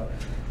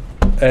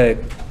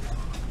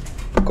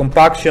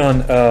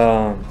compaction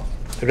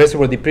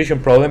reservoir depletion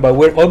problem, but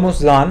we're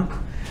almost done.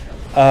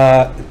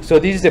 So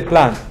this is the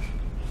plan.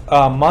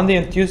 Monday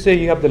and Tuesday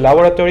you have the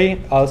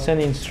laboratory. I'll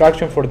send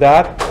instruction for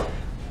that.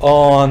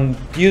 On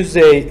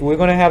Tuesday we're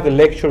going to have the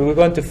lecture. We're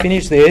going to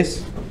finish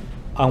this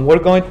and we're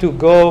going to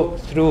go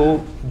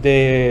through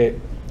the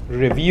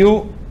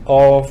review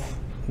of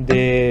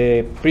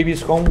the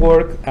previous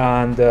homework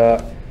and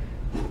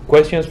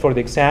questions for the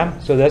exam.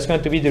 So that's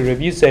going to be the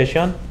review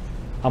session.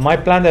 And my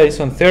plan that is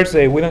on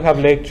Thursday we don't have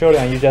lecture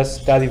and you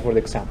just study for the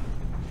exam.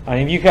 And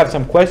if you have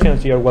some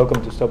questions, you're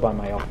welcome to stop by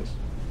my office.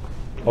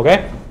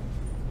 Okay?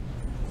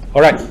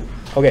 All right.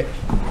 Okay.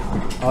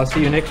 I'll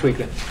see you next week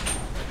then.